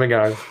long time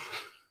ago.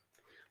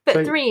 But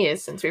So- 3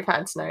 years since we've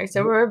had snow,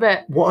 so we're a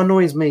bit What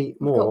annoys me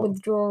got more,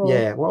 withdrawal.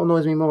 yeah, what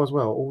annoys me more as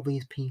well, all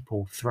these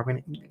people throwing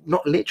it,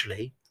 not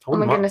literally. I Oh my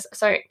wouldn't mind- goodness.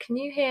 Sorry, can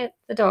you hear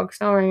the dog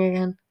snoring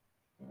again?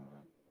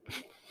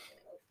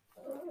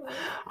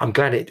 I'm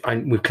glad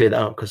we've cleared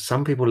that up because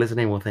some people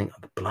listening will think,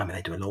 oh, blimey,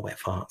 they do a lot of wet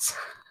farts.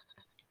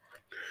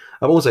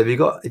 Also, if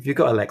you've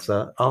got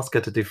Alexa, ask her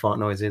to do fart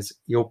noises.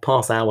 You'll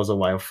pass hours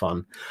away of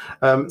fun.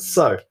 What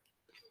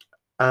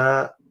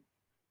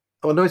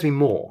annoys me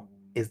more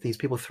is these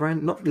people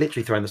not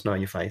literally throwing the snow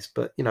in your face,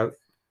 but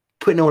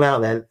putting it all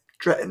out there,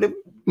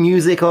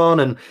 music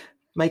on and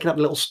making up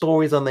little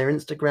stories on their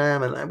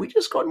Instagram, and we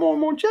just got more and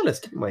more jealous,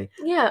 didn't we?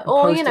 Yeah,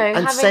 or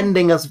And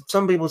sending us,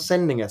 some people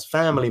sending us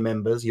family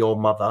members, your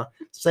mother,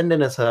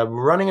 sending us her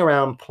running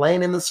around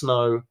playing in the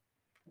snow.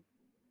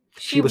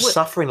 She was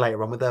suffering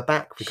later on with her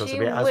back because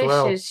of it as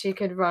well. She wishes she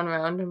could run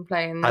around and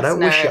play in the I don't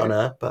snow. wish it on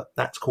her, but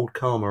that's called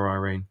karma,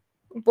 Irene.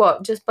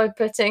 What? Just by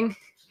putting?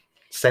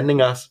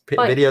 Sending us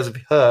videos of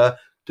her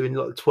doing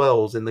like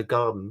twirls in the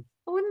garden.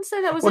 I wouldn't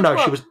say that was. Well, a no,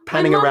 twirl. she was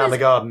panning around the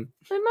garden.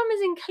 My mum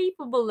is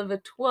incapable of a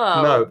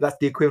twirl. No, that's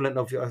the equivalent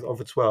of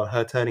a twirl.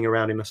 Her turning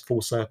around in a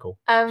full circle.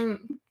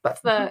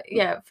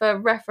 For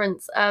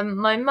reference,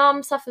 my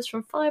mum suffers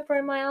from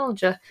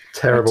fibromyalgia.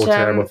 Terrible, which,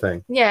 terrible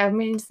thing. Yeah, it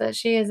means that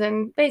she is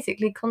in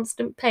basically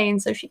constant pain,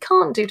 so she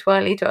can't do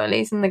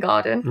twirlies in the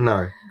garden.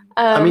 No,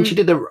 I mean she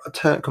did a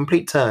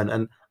complete turn,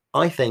 and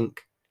I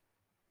think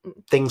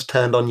things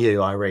turned on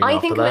you, Irene. I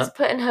after think that. it was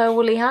putting her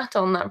woolly hat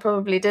on that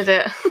probably did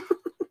it.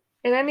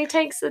 It only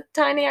takes a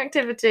tiny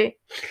activity.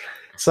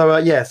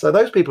 So so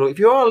those people, if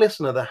you are a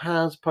listener that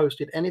has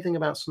posted anything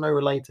about snow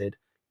related,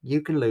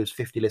 you can lose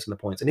 50 listener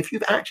points. And if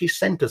you've actually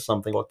sent us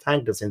something or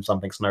tagged us in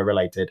something snow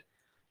related,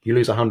 you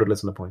lose 100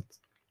 listener points.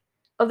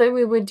 Although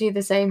we would do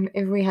the same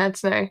if we had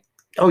snow.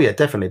 Oh yeah,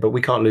 definitely. But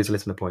we can't lose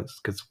listener points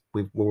because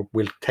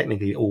we're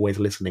technically always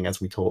listening as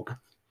we talk.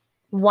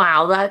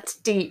 Wow, that's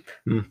deep.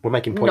 We're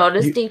making points. Not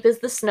as deep as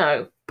the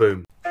snow.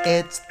 Boom.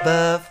 It's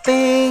the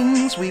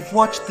things we've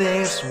watched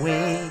this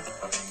week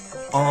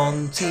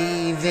on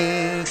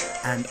TV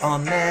and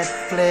on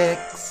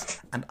Netflix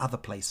and other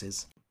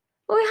places.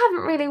 Well, we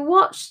haven't really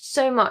watched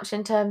so much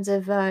in terms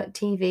of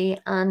TV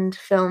and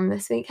film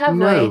this week, have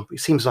No, it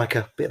seems like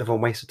a bit of a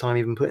waste of time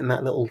even putting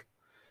that little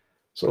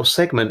sort of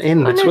segment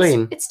in we?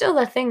 between. It's still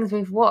the things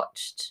we've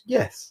watched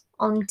Yes.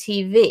 on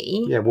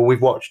TV. Yeah, well,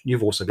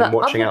 you've also been But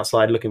watching other-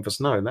 outside looking for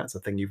snow, and that's the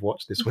thing you've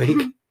watched this week.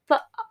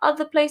 But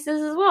other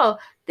places as well.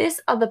 This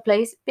other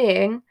place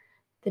being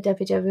the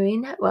WWE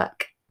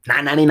Network.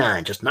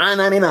 $9.99, just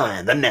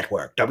 $9.99, the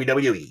network,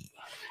 WWE.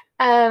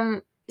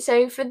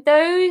 So for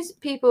those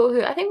people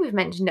who I think we've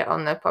mentioned it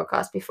on the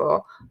podcast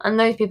before, and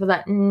those people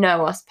that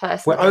know us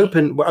personally,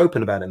 We're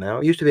open about it now.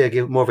 It used to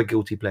be more of a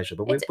guilty pleasure,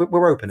 but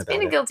we're open It's about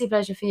been a it. guilty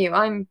pleasure for you.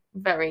 I'm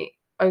very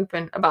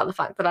open about the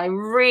fact that I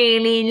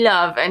really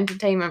love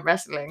entertainment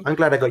wrestling. I'm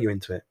glad I got you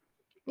into it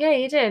Yeah,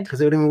 you did. because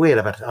it would have been weird.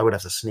 I would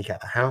have to sneak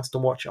out the house to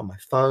watch it on my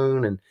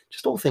phone and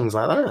just all things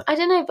like that. I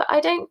don't know, but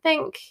I don't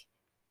think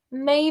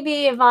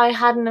maybe if I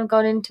hadn't have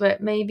gone into it,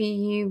 maybe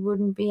you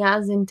wouldn't be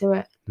as into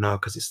it. No,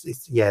 because it's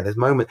there's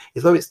moments.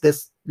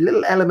 There's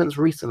little elements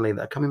recently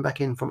that are coming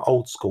back in from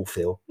old school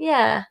feel,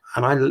 Yeah.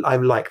 and I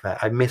like that.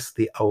 I miss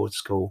the old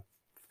school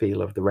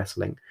feel of the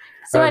wrestling.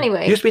 So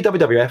anyway, used to be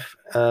WWF.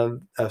 So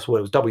it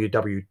was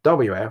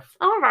WWF,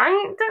 all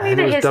right, don't and need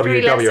it a was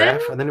history WWF,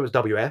 lesson. and then it was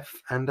WF,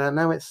 and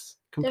now it's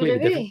completely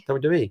different.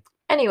 WWE.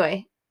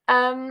 Anyway,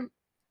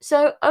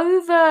 so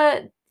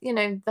over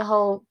the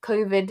whole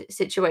COVID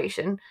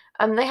situation,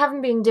 they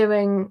haven't been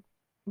doing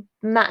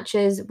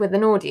matches with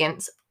an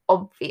audience,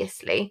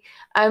 obviously.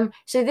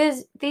 So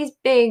there's these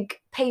big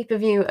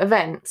pay-per-view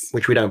events,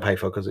 Which we don't pay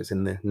for because it's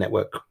in the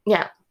network.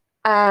 yeah,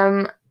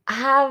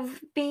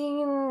 have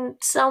been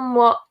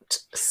somewhat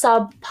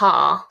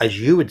subpar. As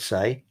you would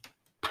say,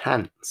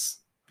 pants.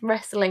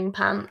 Wrestling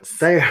pants.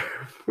 They're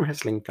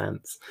wrestling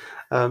pants.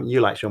 You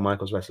like Shawn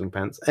Michaels wrestling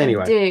pants. I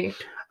Anyway. do.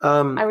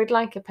 Um, I would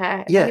like a pair.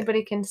 If yeah.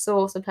 anybody can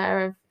source a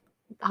pair of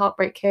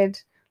Heartbreak Kid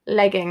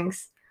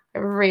leggings, I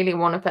really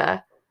want a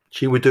pair.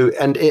 she would do,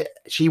 and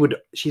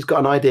she's got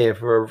an idea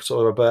for a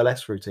sort of a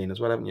burlesque routine as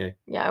well, haven't you?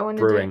 Yeah, I want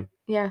to Brewing. do.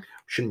 Yeah.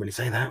 Shouldn't really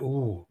say that.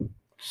 Ooh.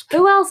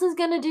 Who else is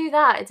going to do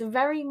that? It's a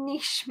very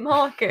niche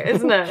market,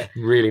 isn't it?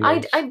 Really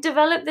nice. I'd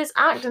develop this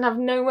act and have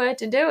nowhere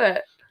to do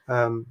it.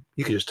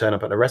 You could just turn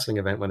up at a wrestling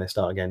event when they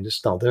start again. Just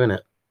start doing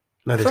it.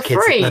 No, there's For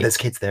kids. free? No, there's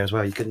kids there as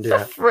well. You couldn't do For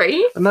that.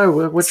 free? No,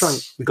 we're trying.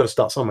 We've got to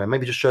start somewhere.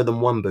 Maybe just show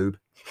them one boob,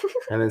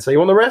 and then say, "You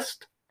want the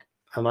rest?"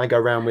 And I go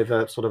around with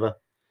a sort of a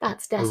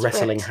That's a desperate.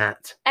 wrestling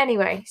hat.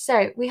 Anyway,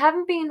 so we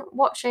haven't been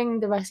watching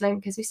the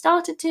wrestling because we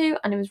started to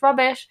and it was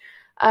rubbish.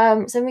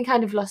 So we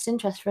kind of lost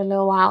interest for a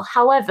little while.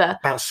 However,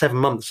 About 7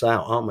 months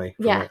out, aren't we?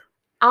 from yeah, it?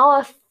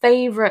 our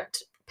favourite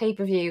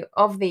pay-per-view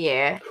of the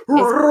year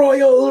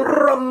Royal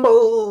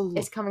Rumble.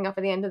 is coming up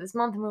at the end of this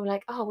month, and we were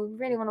like, oh, we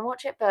really want to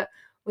watch it, but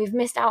we've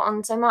missed out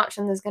on so much,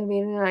 and there's going to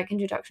be like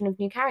introduction of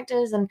new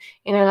characters and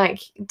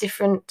like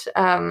different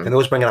And they're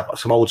always bringing up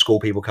some old school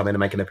people come in and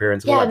make an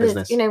appearance. All that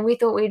business. we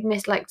thought we'd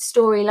missed like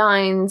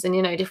storylines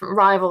and different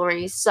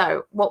rivalries.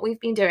 So what we've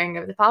been doing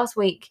over the past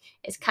week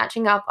is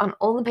catching up on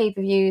all the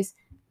pay-per-views.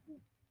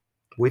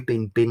 We've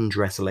been binge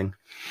wrestling.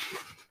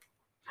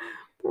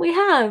 We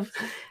have,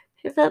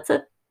 if that's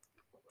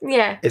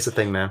It's a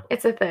thing now.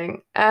 it's a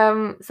thing.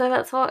 So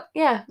that's what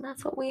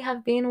we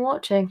have been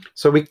watching.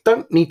 So we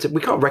don't need to.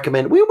 We can't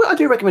recommend. I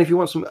do recommend if you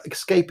want some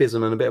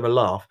escapism and a bit of a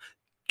laugh,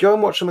 go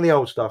and watch some of the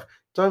old stuff.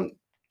 Don't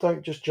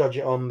just judge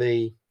it on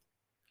the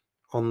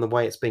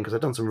way it's been, because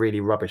they've done some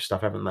really rubbish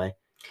stuff, haven't they?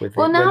 Now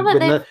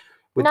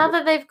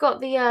that they've got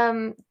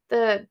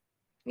the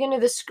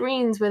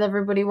screens with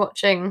everybody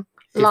watching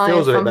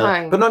live from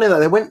home. But not only that,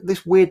 they went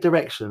this weird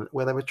direction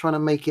where they were trying to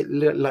make it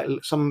look like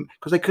some,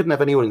 because they couldn't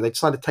have any audience. They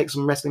decided to take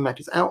some wrestling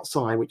matches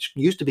outside, which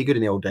used to be good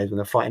in the old days when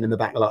they're fighting in the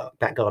back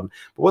garden.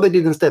 But what they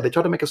did instead, they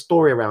tried to make a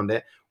story around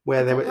it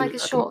where they were like a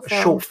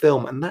short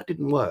film, and that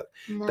didn't work.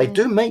 No. They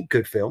do make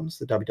good films,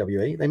 the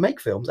WWE. They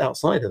make films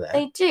outside of there.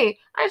 They do.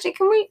 Actually,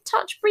 can we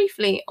touch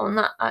briefly on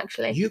that?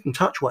 Actually, You can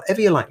touch whatever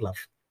you like, love.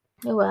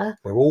 we're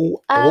We're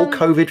all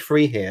COVID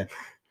free here.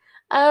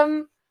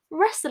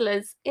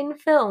 wrestlers in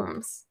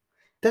films.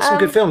 There's some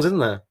good films, isn't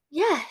there?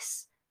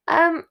 Yes.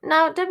 Now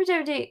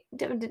WWE.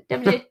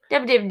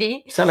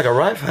 You sound like a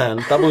right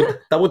fan.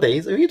 Double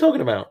D's. Who are you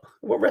talking about?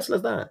 What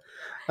wrestler's that?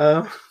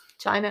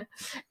 China.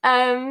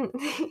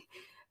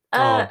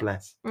 Oh,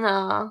 bless.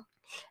 No.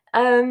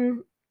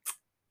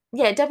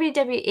 Yeah,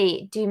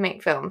 WWE do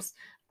make films.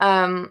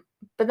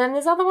 But then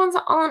there's other ones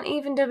that aren't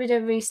even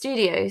WWE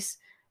studios.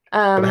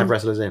 But they have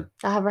wrestlers in.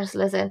 That have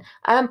wrestlers in.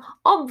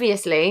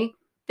 Obviously,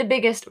 the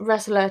biggest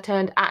wrestler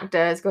turned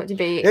actor is going to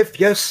be If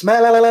you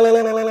smell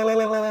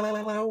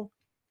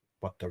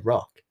what The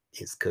Rock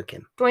is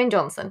cooking. Dwayne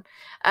Johnson.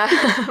 Would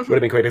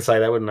have been quick to say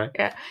that, wouldn't it?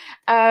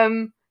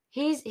 Yeah.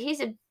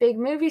 He's a big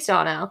movie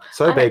star now.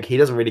 So big, he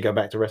doesn't really go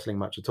back to wrestling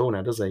much at all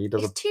now, does he? He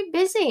does. He's too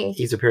busy.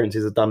 His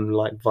appearances are done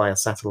like via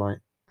satellite.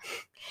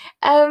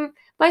 But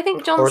I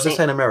think John. Or as they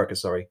say in America,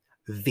 sorry,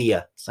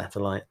 via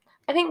satellite.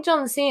 I think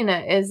John Cena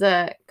is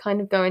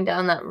kind of going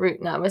down that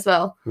route now as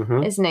well,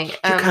 Mhm. isn't he? You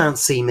can't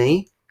see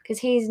me. Because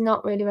he's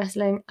not really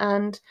wrestling,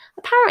 and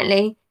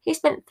apparently he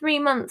spent 3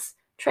 months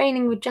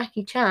training with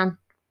Jackie Chan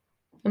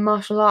in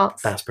martial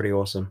arts. That's pretty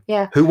awesome.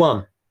 Yeah. Who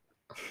won?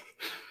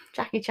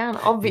 Jackie Chan,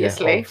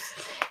 obviously.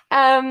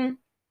 But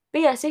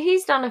yeah, so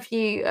he's done a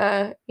few,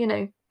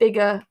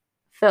 bigger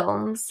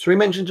films. So we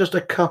mentioned just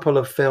a couple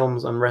of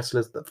films and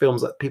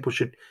films that people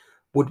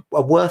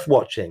are worth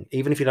watching,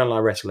 even if you don't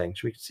like wrestling.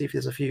 Should we see if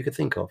there's a few you could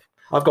think of?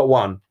 I've got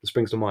one that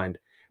springs to mind.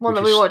 One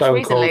that which we is watched Stone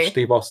recently. Cold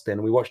Steve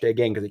Austin. We watched it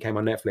again because it came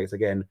on Netflix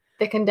again.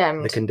 The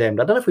Condemned. The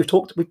Condemned. I don't know if we've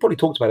probably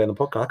talked about it on the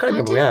podcast. I can't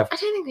remember if we have. I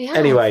don't think we have.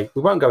 Anyway,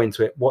 we won't go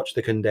into it. Watch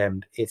The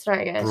Condemned. It's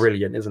very good.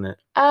 brilliant, isn't it?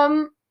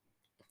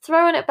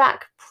 Throwing it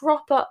back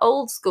proper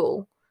old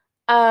school.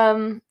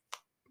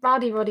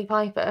 Rowdy Roddy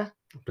Piper,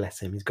 Bless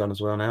him. He's gone as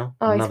well now.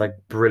 Oh, he's- Another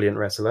brilliant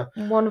wrestler.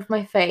 one of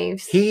my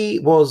faves. He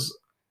was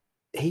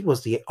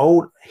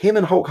him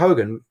and Hulk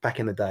Hogan back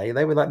in the day.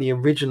 They were like the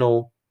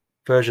original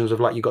versions of,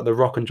 like, you got The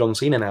Rock and John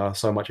Cena now are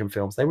so much in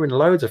films. They were in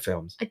loads of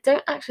films. I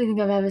don't actually think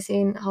I've ever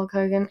seen Hulk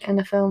Hogan in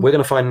a film. We're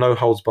going to find No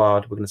Holds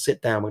Barred. We're going to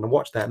sit down. We're going to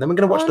watch that. And then we're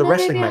going to watch Oh, the no,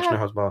 wrestling maybe I match, No have.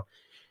 Holds Barred.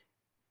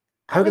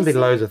 Have Hogan's I did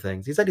seen- loads of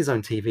things. He's had his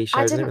own TV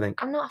shows and everything.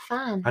 I'm not a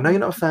fan. I know you're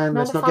not a fan. Not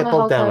Let's a not fan get of bogged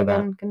Hulk down with that.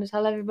 Hogan. Going to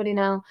tell everybody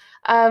now.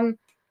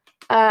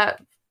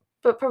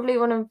 But probably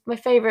one of my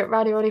favourite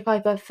Roddy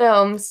Piper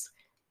films,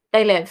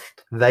 They Live.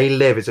 They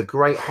Live. It's a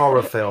great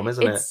horror film,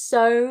 isn't It's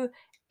so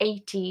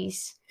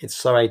 80s. it? It's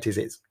so 80s.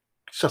 It's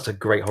just a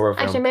great horror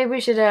film. Actually, maybe we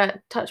should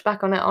touch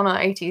back on it on our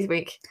 80s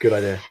week. Good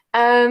idea.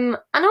 And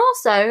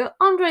also,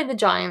 Andre the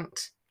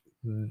Giant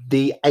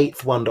The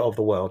eighth wonder of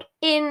the world.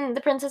 in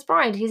The Princess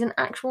Bride. He's an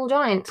actual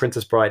giant.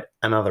 Princess Bride,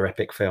 another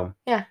epic film.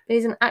 Yeah,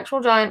 he's an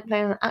actual giant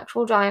playing an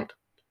actual giant.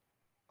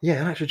 Yeah,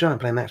 an actual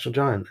giant playing an actual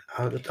giant.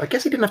 I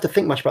guess he didn't have to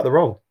think much about the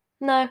role.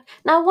 No.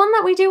 Now, one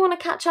that we do want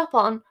to catch up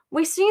on.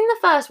 We've seen the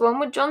first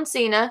one with John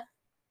Cena,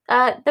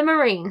 The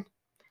Marine.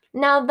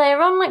 Now, they're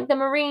on, like, The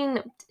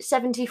Marine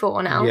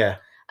 74 now. Yeah,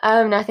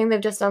 And I think they've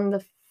just done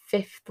the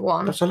 5th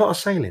one. that's a lot of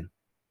sailing.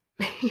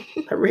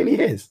 That really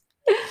is.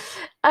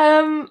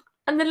 And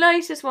the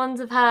latest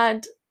ones have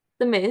had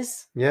The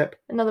Miz, Yep.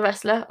 another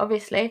wrestler,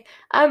 obviously.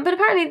 But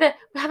apparently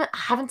I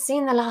haven't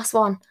seen the last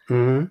one.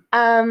 hmm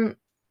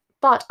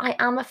But I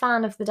am a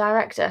fan of the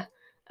director,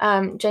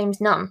 James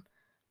Nunn.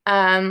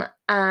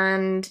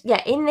 And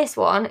yeah, in this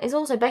one is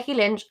also Becky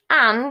Lynch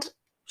and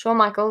Shawn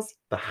Michaels,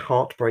 The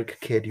Heartbreak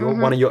Kid. You're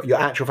Mhm. one of your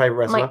actual favourite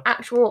wrestler. my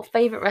actual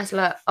favourite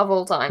wrestler of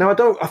all time. Now,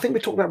 I think we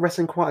talked about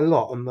wrestling quite a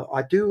lot, and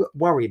I do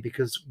worry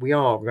because we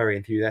are very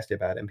enthusiastic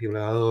about it, and people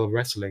are like, oh,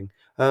 wrestling.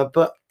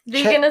 But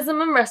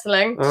Veganism and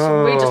wrestling,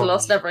 we just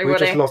lost everybody. We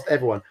just lost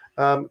everyone.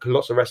 'Cause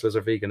lots of wrestlers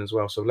are vegan as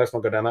well, so let's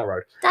not go down that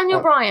road.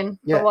 Daniel Bryan,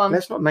 Yeah, for one.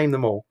 let's not name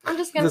them all. I'm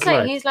just going to That's say,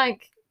 right. he's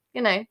like,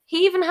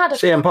 he even had a...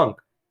 CM Punk.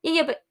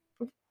 Yeah, but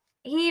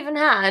he even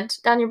had,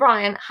 Daniel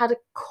Bryan had a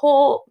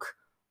cork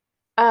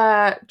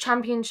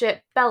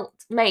championship belt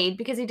made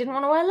because he didn't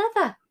want to wear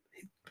leather.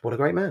 What a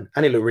great man.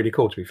 And it looked really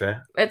cool, to be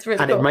fair. It's really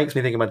And cool. it makes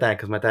me think of my dad,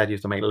 because my dad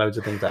used to make loads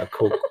of things out of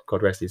cork,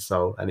 God rest his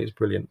soul, and it's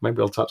brilliant.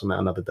 Maybe I'll touch on that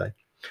another day.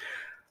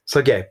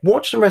 So yeah,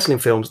 watch some wrestling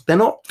films. They're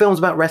not films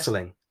about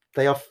wrestling.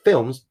 They are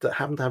films that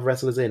happen to have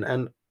wrestlers in,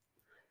 and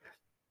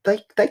they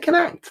can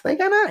act. They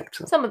can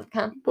act. Some of them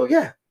can. Well,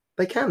 yeah,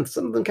 they can.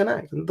 Some of them can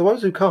act. And the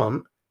ones who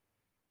can't,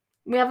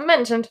 We haven't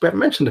mentioned. we haven't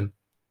mentioned them.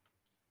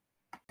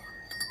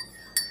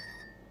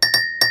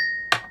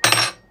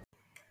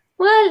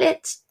 Well,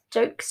 it's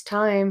jokes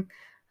time.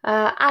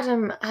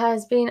 Adam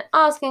has been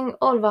asking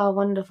all of our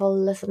wonderful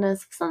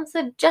listeners for some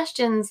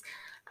suggestions.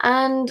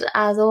 And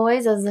as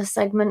always, as the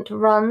segment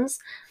runs,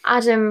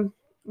 Adam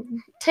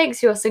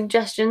takes your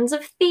suggestions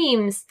of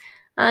themes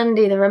and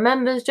either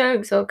remembers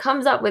jokes or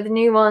comes up with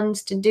new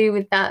ones to do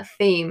with that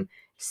theme.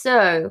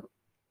 So,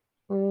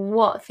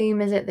 what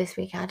theme is it this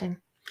week,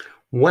 Adam?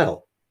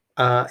 Well,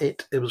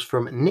 it was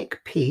from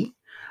Nick P,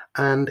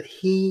 and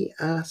he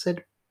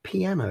said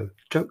piano,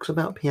 jokes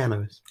about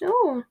pianos.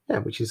 Oh, Yeah,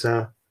 which is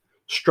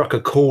struck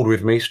a chord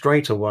with me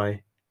straight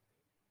away.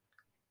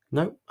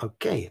 No,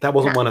 okay, that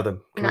wasn't No, one of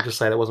them. Can I no. just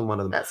say that wasn't one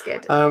of them? that's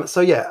good.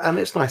 So yeah, and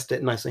it's nice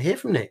to hear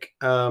from Nick.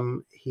 I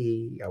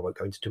won't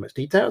go into too much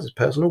details; it's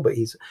personal, but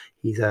he's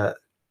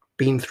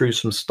been through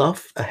some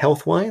stuff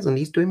health wise, and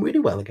he's doing really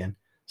well again.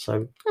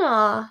 So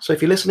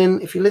if you're listening,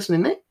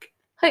 Nick,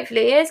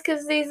 Hopefully he is,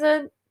 because these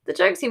are the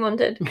jokes he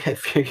wanted.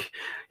 if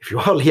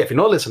you're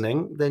not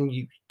listening, then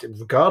you,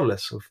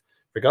 regardless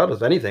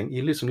of anything,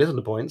 you lose some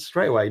listener points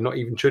straight away. Not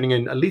even tuning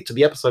in at least to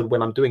the episode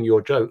when I'm doing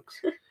your jokes.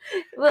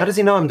 How does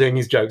he know I'm doing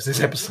his jokes this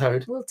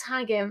episode? We'll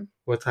tag him.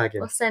 We'll tag him.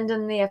 We'll send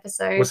him the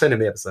episode. We'll send him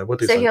the episode. We'll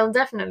do so so. he'll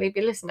definitely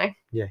be listening.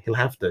 Yeah, he'll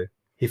have to.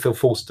 He'll feel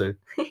forced to.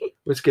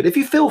 It's good. If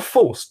you feel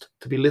forced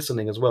to be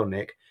listening as well,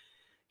 Nick,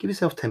 give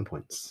yourself 10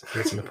 points.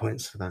 Listener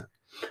points for that.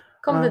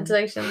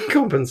 Compensation.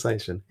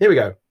 Compensation. Here we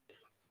go.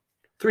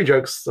 3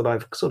 jokes that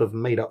I've sort of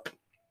made up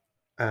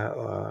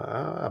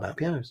about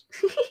pianos.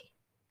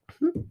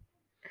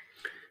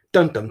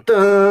 Dun dun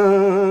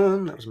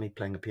dun. That was me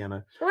playing a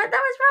piano. What? That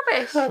was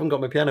rubbish. I haven't got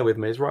my piano with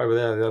me. It's right over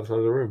there, the other side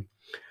of the room.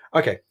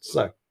 Okay,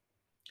 so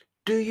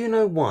do you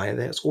know why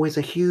there's always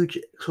a huge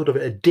sort of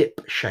a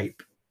dip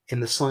shape in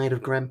the side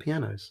of grand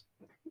pianos?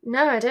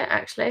 No, I don't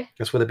actually.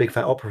 That's where the big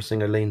fat opera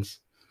singer leans.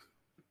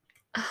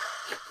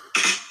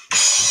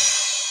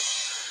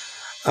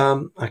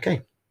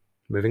 Okay,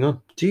 moving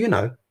on. Do you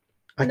know?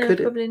 No,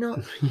 probably not.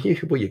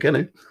 Well, you're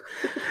gonna.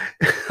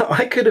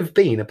 I could have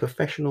been a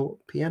professional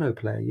piano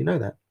player. You know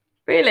that?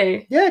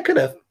 Really? Yeah, I could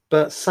have.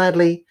 But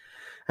sadly,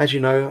 as you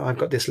know, I've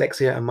got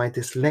dyslexia, and my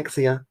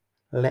dyslexia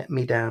let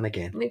me down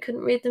again. We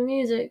couldn't read the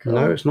music.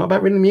 No, it's not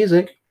about reading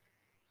music.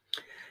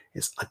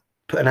 I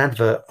put an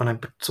advert on. I'm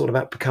sort of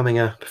about becoming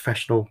a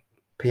professional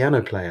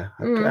piano player.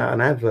 I put out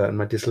an advert, and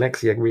my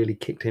dyslexia really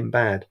kicked in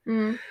bad.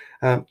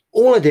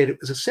 All I did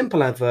was a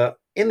simple advert.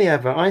 In the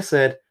advert, I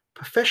said,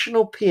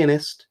 "Professional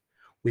pianist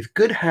with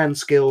good hand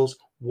skills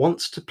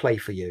wants to play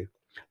for you.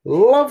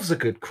 Loves a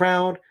good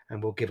crowd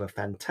and will give a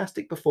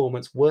fantastic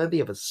performance worthy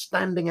of a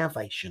standing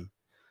ovation."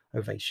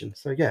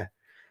 So yeah,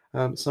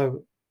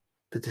 so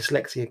The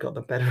dyslexia got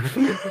the better of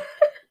you.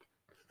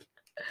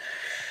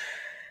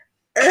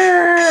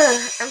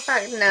 In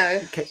fact,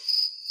 no.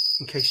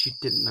 In case you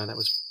didn't know, that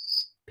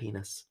was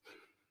penis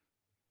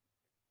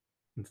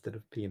instead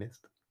of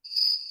pianist.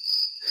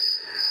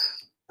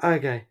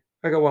 Okay,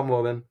 I got one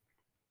more then.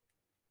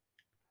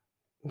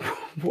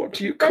 What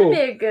do you That'd call? be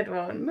a good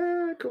one.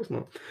 No, of course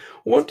not.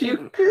 What do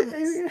you?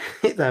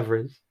 It's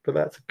average, but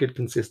that's a good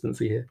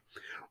consistency here.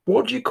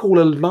 What do you call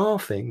a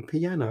laughing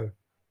piano?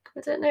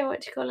 I don't know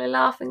what you call a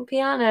laughing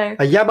piano.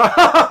 A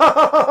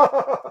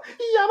Yamaha.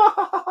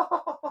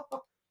 Yamaha.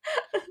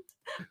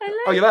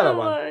 Oh, you like that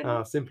one?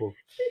 Ah, simple,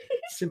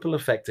 simple,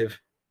 effective.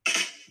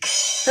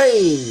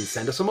 Hey,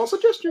 send us some more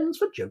suggestions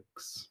for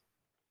jokes.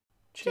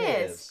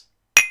 Cheers.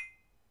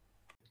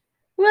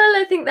 Well,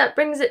 I think that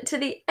brings it to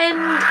the end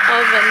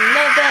of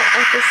another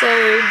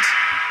episode.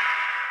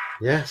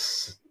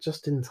 Yes,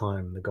 just in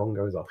time. The gong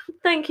goes off.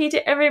 Thank you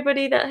to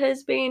everybody that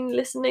has been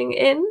listening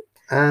in.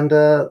 And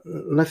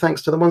no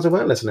thanks to the ones that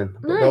weren't listening.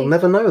 But they'll No.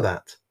 never know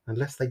that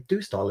unless they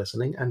do start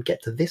listening and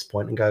get to this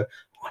point and go,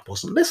 I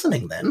wasn't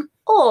listening then.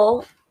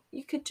 Or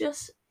you could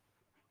just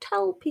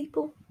tell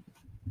people.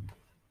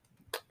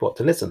 What,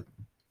 to listen?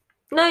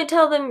 No,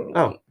 tell them.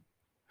 Oh.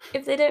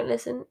 If they don't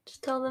listen,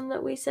 just tell them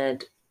that we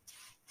said.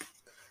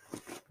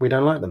 We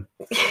don't like them.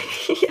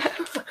 Yeah.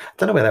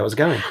 Don't know where that was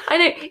going. I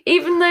know.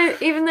 Even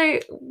though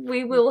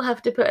we will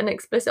have to put an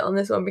explicit on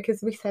this one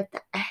because we said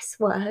the S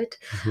word.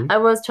 Mhm. I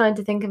was trying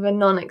to think of a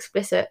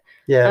non-explicit.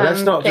 Yeah,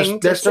 let's not thing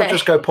to just say.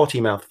 go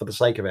potty mouth for the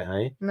sake of it,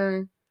 hey?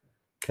 No,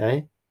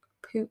 Okay.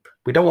 poop.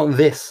 We don't want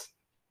this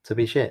to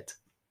be shit.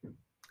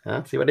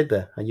 Huh? See what I did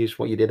there? I used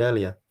what you did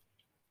earlier.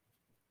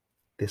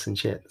 This and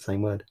shit, the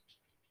same word.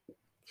 You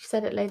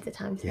said it loads of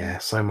times. Yeah,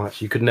 so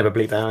much. You could never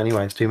bleep that out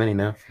anyway. It's too many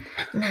now.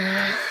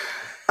 Nah.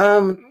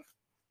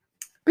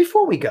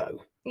 Before we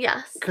go,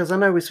 Yes. because I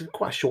know it's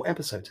quite a short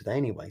episode today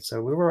anyway,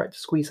 so we're all right to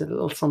squeeze a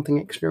little something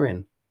extra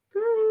in.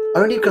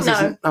 Only because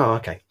no.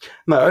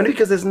 only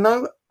because there's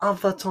no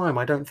other time,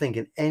 I don't think,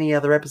 in any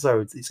other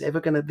episodes it's ever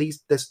going to.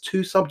 There's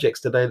two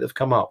subjects today that have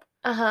come up,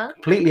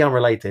 completely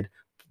unrelated,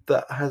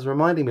 that has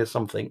reminded me of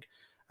something,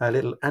 a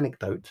little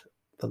anecdote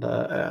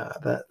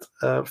that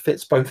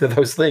fits both of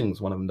those things.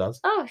 One of them does.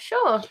 Oh,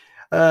 sure.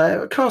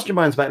 Cast your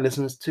minds back,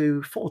 listeners,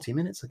 to 40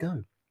 minutes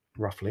ago,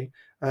 roughly.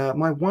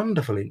 My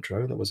wonderful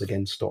intro that was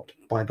again stopped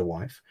by the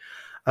wife.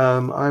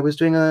 I was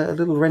doing a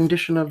little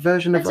rendition, a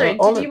version of. Sorry,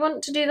 did you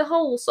want to do the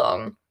whole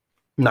song?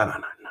 No.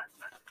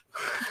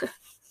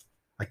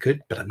 I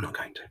could, but I'm not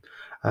going to.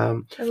 I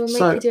will make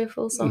so- you do a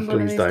full song one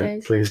of Please these don't.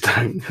 days. Please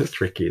don't. It's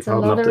tricky. It's a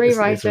lot of It's a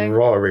rewriting.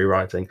 lot of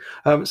rewriting.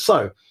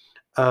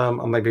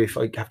 Or maybe if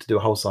I have to do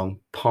a whole song,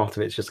 part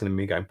of it's just going to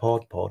be going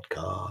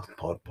podcast,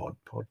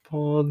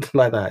 pod,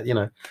 like that, you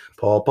know,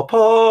 pod.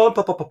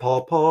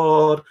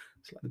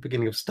 It's like the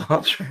beginning of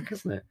Star Trek,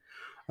 isn't it?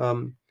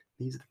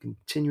 These are the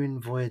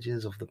continuing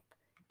voyages of the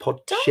pod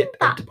Done ship.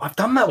 that. I've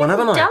done that one,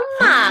 haven't I? Done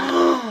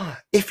that.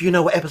 If you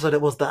know what episode it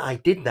was that I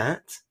did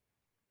that,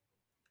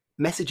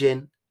 message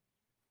in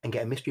and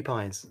get a mystery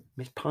pies.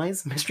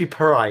 Mystery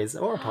pies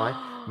or a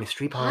pie.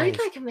 Mystery pies. I'd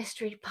like a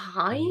mystery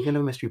pie. You can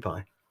have a mystery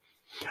pie.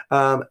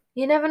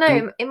 You never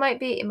know. It might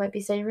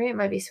be savoury. It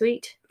might be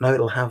sweet. No,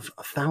 it'll have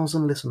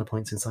 1,000 listener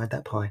points inside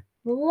that pie.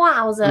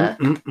 Wowzer!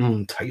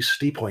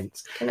 Tasty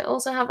points. Can it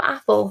also have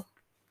apple?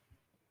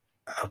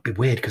 It'd be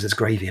weird because there's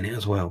gravy in it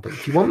as well. But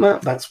if you want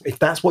that, if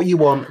that's what you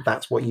want,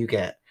 that's what you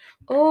get.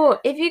 Oh,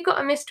 if you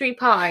got a mystery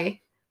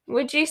pie,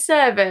 would you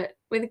serve it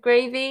with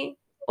gravy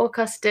or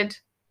custard?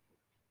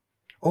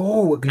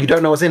 Oh, you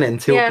don't know what's in it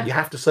until Yeah. you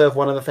have to serve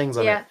one of the things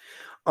on Yeah. it.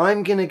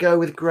 I'm gonna go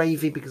with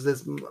gravy because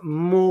there's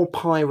more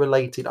pie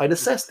related. I'd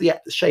assess the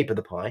shape of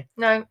the pie.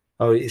 No,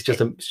 Oh, it's just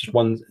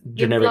one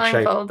you're generic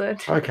shape.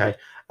 blindfolded. Okay.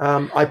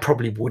 I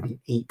probably wouldn't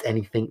eat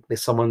anything if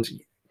someone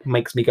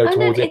makes me go Oh, no,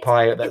 towards it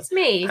pie. It's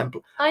me. and-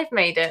 I've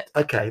made it.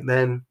 okay,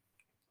 then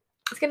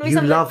It's gonna be you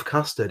something. love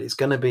custard. It's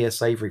going to be a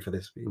savoury for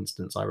this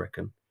instance, I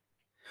reckon.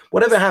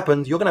 Whatever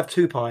happens, you're going to have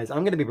two pies. I'm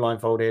going to be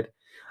blindfolded.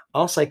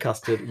 I'll say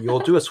custard. You'll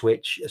do a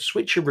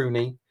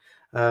switcheroonie,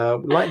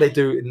 like they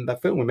do in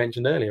that film we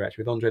mentioned earlier,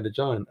 actually, with Andre the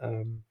Giant.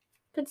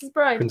 Princess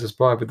Bride. Princess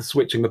Bride with the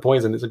switching the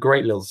poison. It's a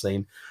great little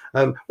scene.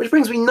 Which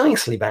brings me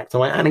nicely back to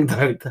my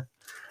anecdote.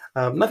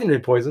 Nothing to do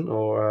with poison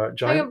or Hang on,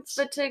 giants.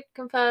 but to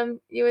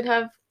confirm, you would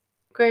have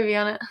gravy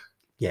on it.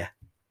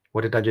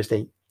 What did I just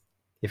eat?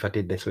 If I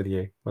did this with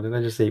you, what did I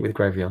just eat with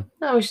gravy on?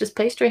 That was just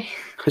pastry.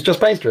 It's just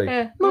pastry.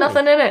 Yeah, No.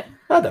 nothing in it.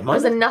 I don't It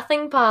was mind. a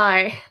nothing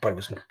pie. But it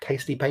was some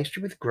tasty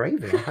pastry with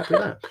gravy. I'm happy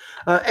with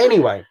that.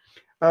 Anyway,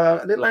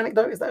 a little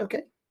anecdote. Is that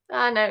okay?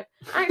 No.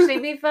 Actually,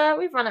 we've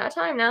run out of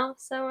time now,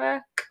 so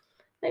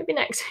maybe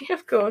next week,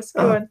 of course.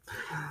 Go Oh.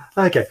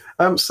 on. Okay.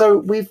 So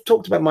we've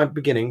talked about my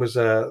beginning. Was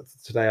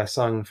today I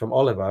sung from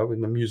Oliver with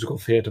my musical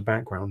theatre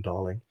background,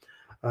 darling.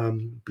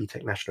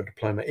 BTEC National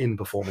Diploma in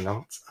Performing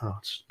Arts. I'll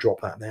just drop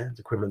that there. It's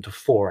equivalent to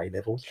 4 A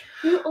levels.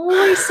 You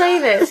always say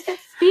this.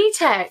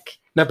 BTEC.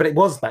 No, but it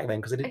was back then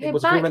because it Okay,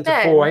 was back equivalent to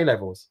then. 4 A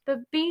levels. But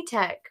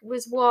BTEC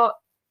was what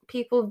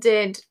people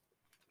did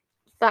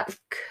that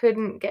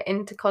couldn't get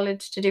into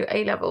college to do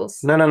A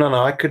levels. No.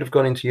 I could have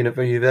gone into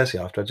university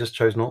after. I just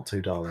chose not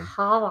to, darling.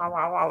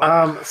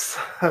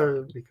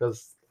 So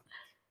because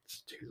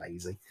it's too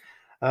lazy.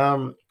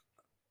 Because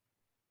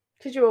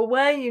you were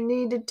where you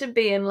needed to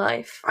be in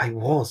life. I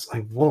was.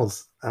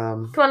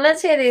 Come on,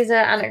 let's hear these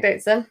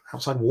anecdotes then.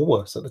 Outside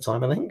Woolworths at the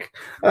time, I think.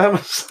 Oh,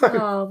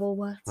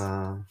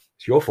 Woolworths.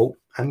 It's your fault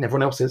and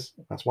everyone else's.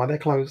 That's why they're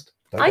closed.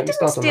 Don't I get me didn't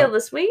started on steal that.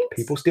 the sweets.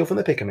 People steal from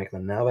the Pick a Mix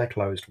and now they're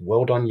closed.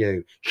 Well done,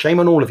 you. Shame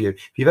on all of you.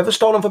 If you've ever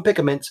stolen from Pick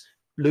a Mix,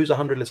 lose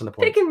 100 listener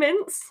points. Pick and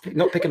mints.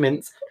 Not Pick a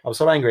Mints. I was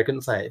so angry I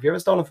couldn't say it. If you've ever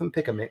stolen from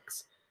Pick a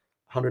Mix,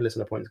 100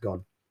 listener points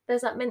gone.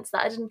 There's that mince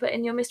that I didn't put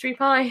in your mystery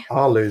pie.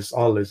 I'll lose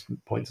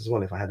points as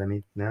well if I had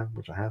any now,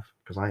 which I have,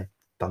 because I've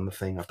done the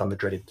thing. I've done the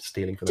dreaded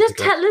stealing from the Just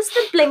Pick a Mix. tell us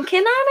the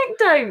blinking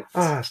anecdote.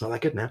 It's not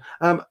that good now.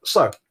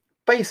 So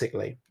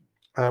basically,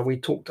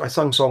 I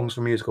sung songs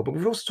from musical, but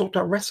we've also talked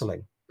about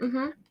wrestling.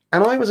 Mm-hmm.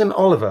 And I was in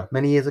Oliver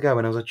many years ago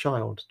when I was a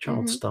child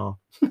star.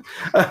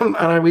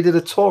 And we did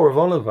a tour of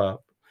Oliver.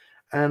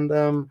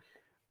 And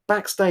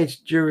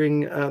backstage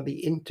during the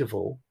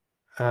interval,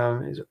 it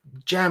was a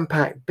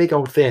jam-packed, big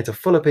old theatre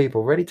full of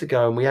people ready to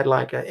go. And we had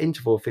like an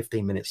interval of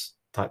 15 minutes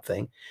type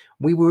thing.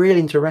 We were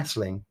really into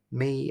wrestling.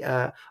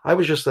 I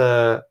was just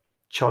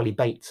Charlie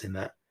Bates in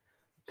that.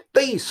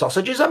 These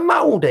sausages are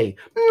mouldy.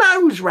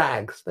 Nose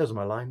rags. Those are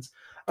my lines.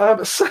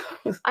 So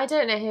I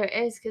don't know who it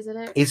is because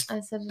he's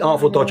I said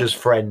Artful Dodger's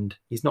friend.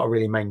 He's not a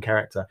really main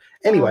character.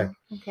 Anyway,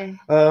 okay.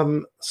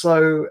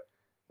 So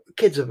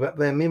kids are back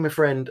there. Me and my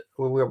friend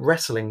we were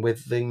wrestling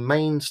with the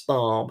main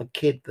star, the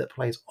kid that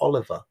plays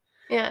Oliver.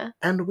 Yeah.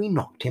 And we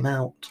knocked him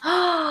out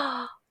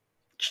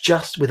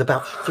just with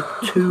about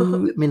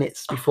 2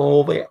 minutes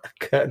before the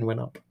curtain went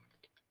up.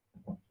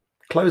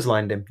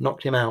 Clotheslined him,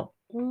 knocked him out.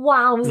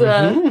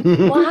 Wowza.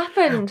 Mhm. What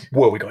happened?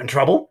 Well, we got in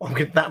trouble.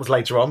 That was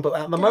later on, but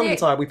at the moment in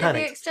time, we Did they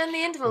panicked. extend the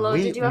interval or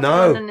We- did you have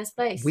no, to run in his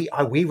place?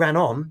 We ran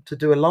on to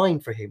do a line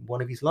for him,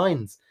 one of his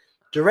lines.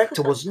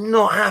 Director was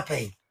not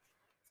happy.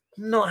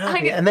 Not happy.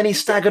 Hang on, And then he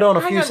staggered on a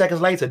hang few on. seconds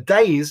later,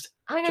 dazed.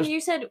 Hang on, just- you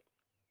said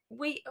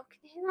we. Oh, can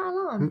you hear that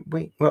alarm?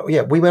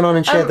 We went on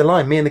and shared Oh. the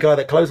line, me and the guy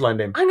that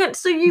clotheslined him. Hang on,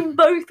 so you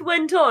both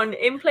went on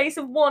in place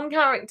of one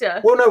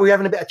character? Well, no, we were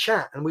having a bit of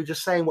chat and we were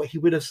just saying what he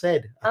would have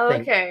said, I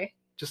think, okay.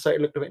 just so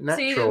it looked a bit So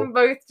you natural. didn't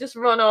both just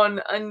run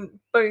on and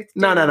both do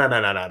No.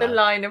 the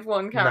line of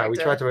one character? No, we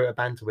tried to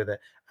banter with it.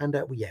 And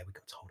we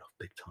got told off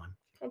big time.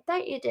 I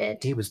bet you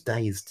did. He was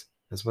dazed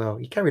as well.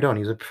 He carried on.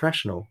 He was a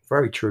professional,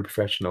 very true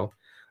professional,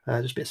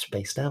 just a bit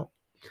spaced out.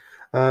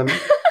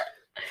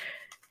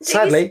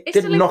 Sadly, it's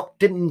still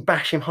didn't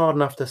bash him hard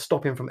enough to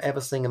stop him from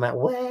ever singing that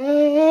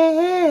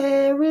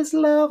 "Where is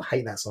Love." I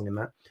hate that song in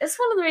that. It's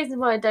one of the reasons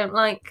why I don't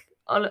like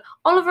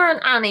Oliver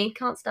and Annie.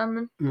 Can't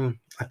stand them.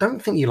 I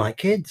don't think you like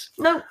kids.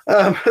 No,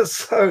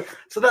 So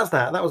that's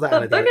that. That was that but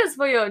anecdote. bookers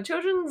for your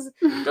children's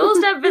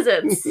doorstep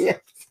visits. Yeah.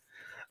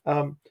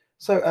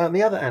 So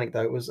the other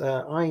anecdote was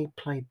I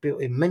played Bill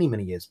in many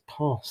years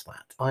past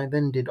that. I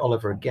then did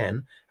Oliver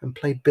again and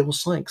played Bill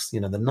Sykes, the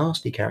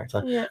nasty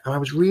character. Yeah. And I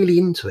was really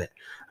into it.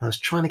 I was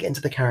trying to get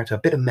into the character, a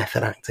bit of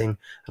method acting,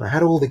 and I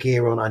had all the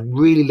gear on. I'd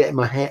really let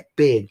my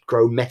beard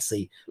grow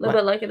messy. A little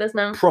bit like it is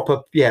now.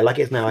 Proper, like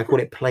it is now. I call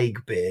it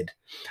plague beard.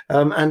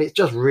 And it's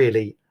just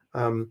really,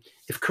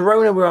 if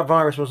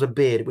coronavirus was a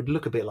beard, it would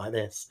look a bit like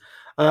this.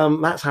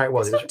 That's how it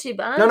was. It's not too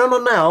bad. No,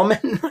 not now.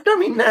 I don't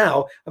mean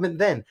now. I mean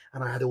then.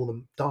 And I had all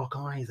the dark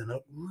eyes and I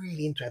was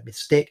really into it. I had my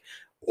stick,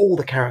 all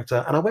the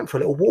character. And I went for a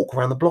little walk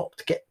around the block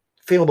to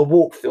feel the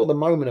walk, feel the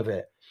moment of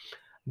it.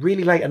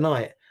 Really late at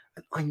night.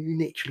 And I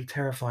literally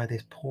terrified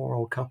this poor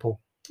old couple.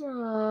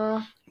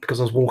 Aww. Because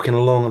I was walking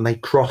along and they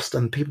crossed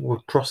and people were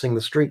crossing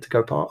the street to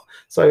go past.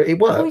 So it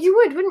worked. Well, you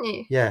would, wouldn't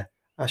you? Yeah.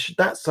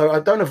 So I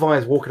don't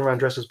advise walking around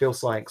dressed as Bill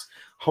Sykes,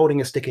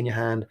 holding a stick in your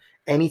hand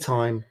any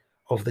time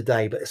of the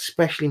day, but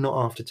especially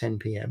not after 10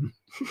 p.m.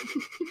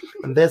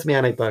 And there's my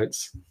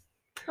anecdotes.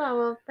 Oh,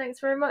 well,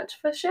 thanks very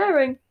much for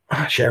sharing.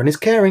 Sharing is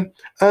caring.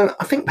 I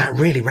think that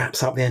really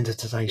wraps up the end of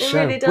today's It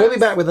show. really We'll be does.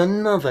 back with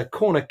another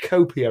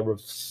cornucopia of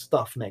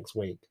stuff next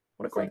week.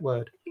 What a great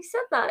word. You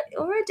said that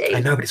already. I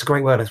know, but it's a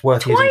great word. It's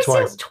worth using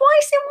twice.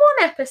 Twice in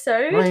one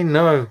episode. I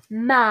know.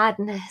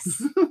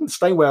 Madness.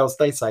 Stay well,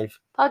 stay safe.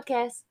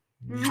 Podcast.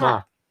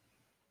 Mwah.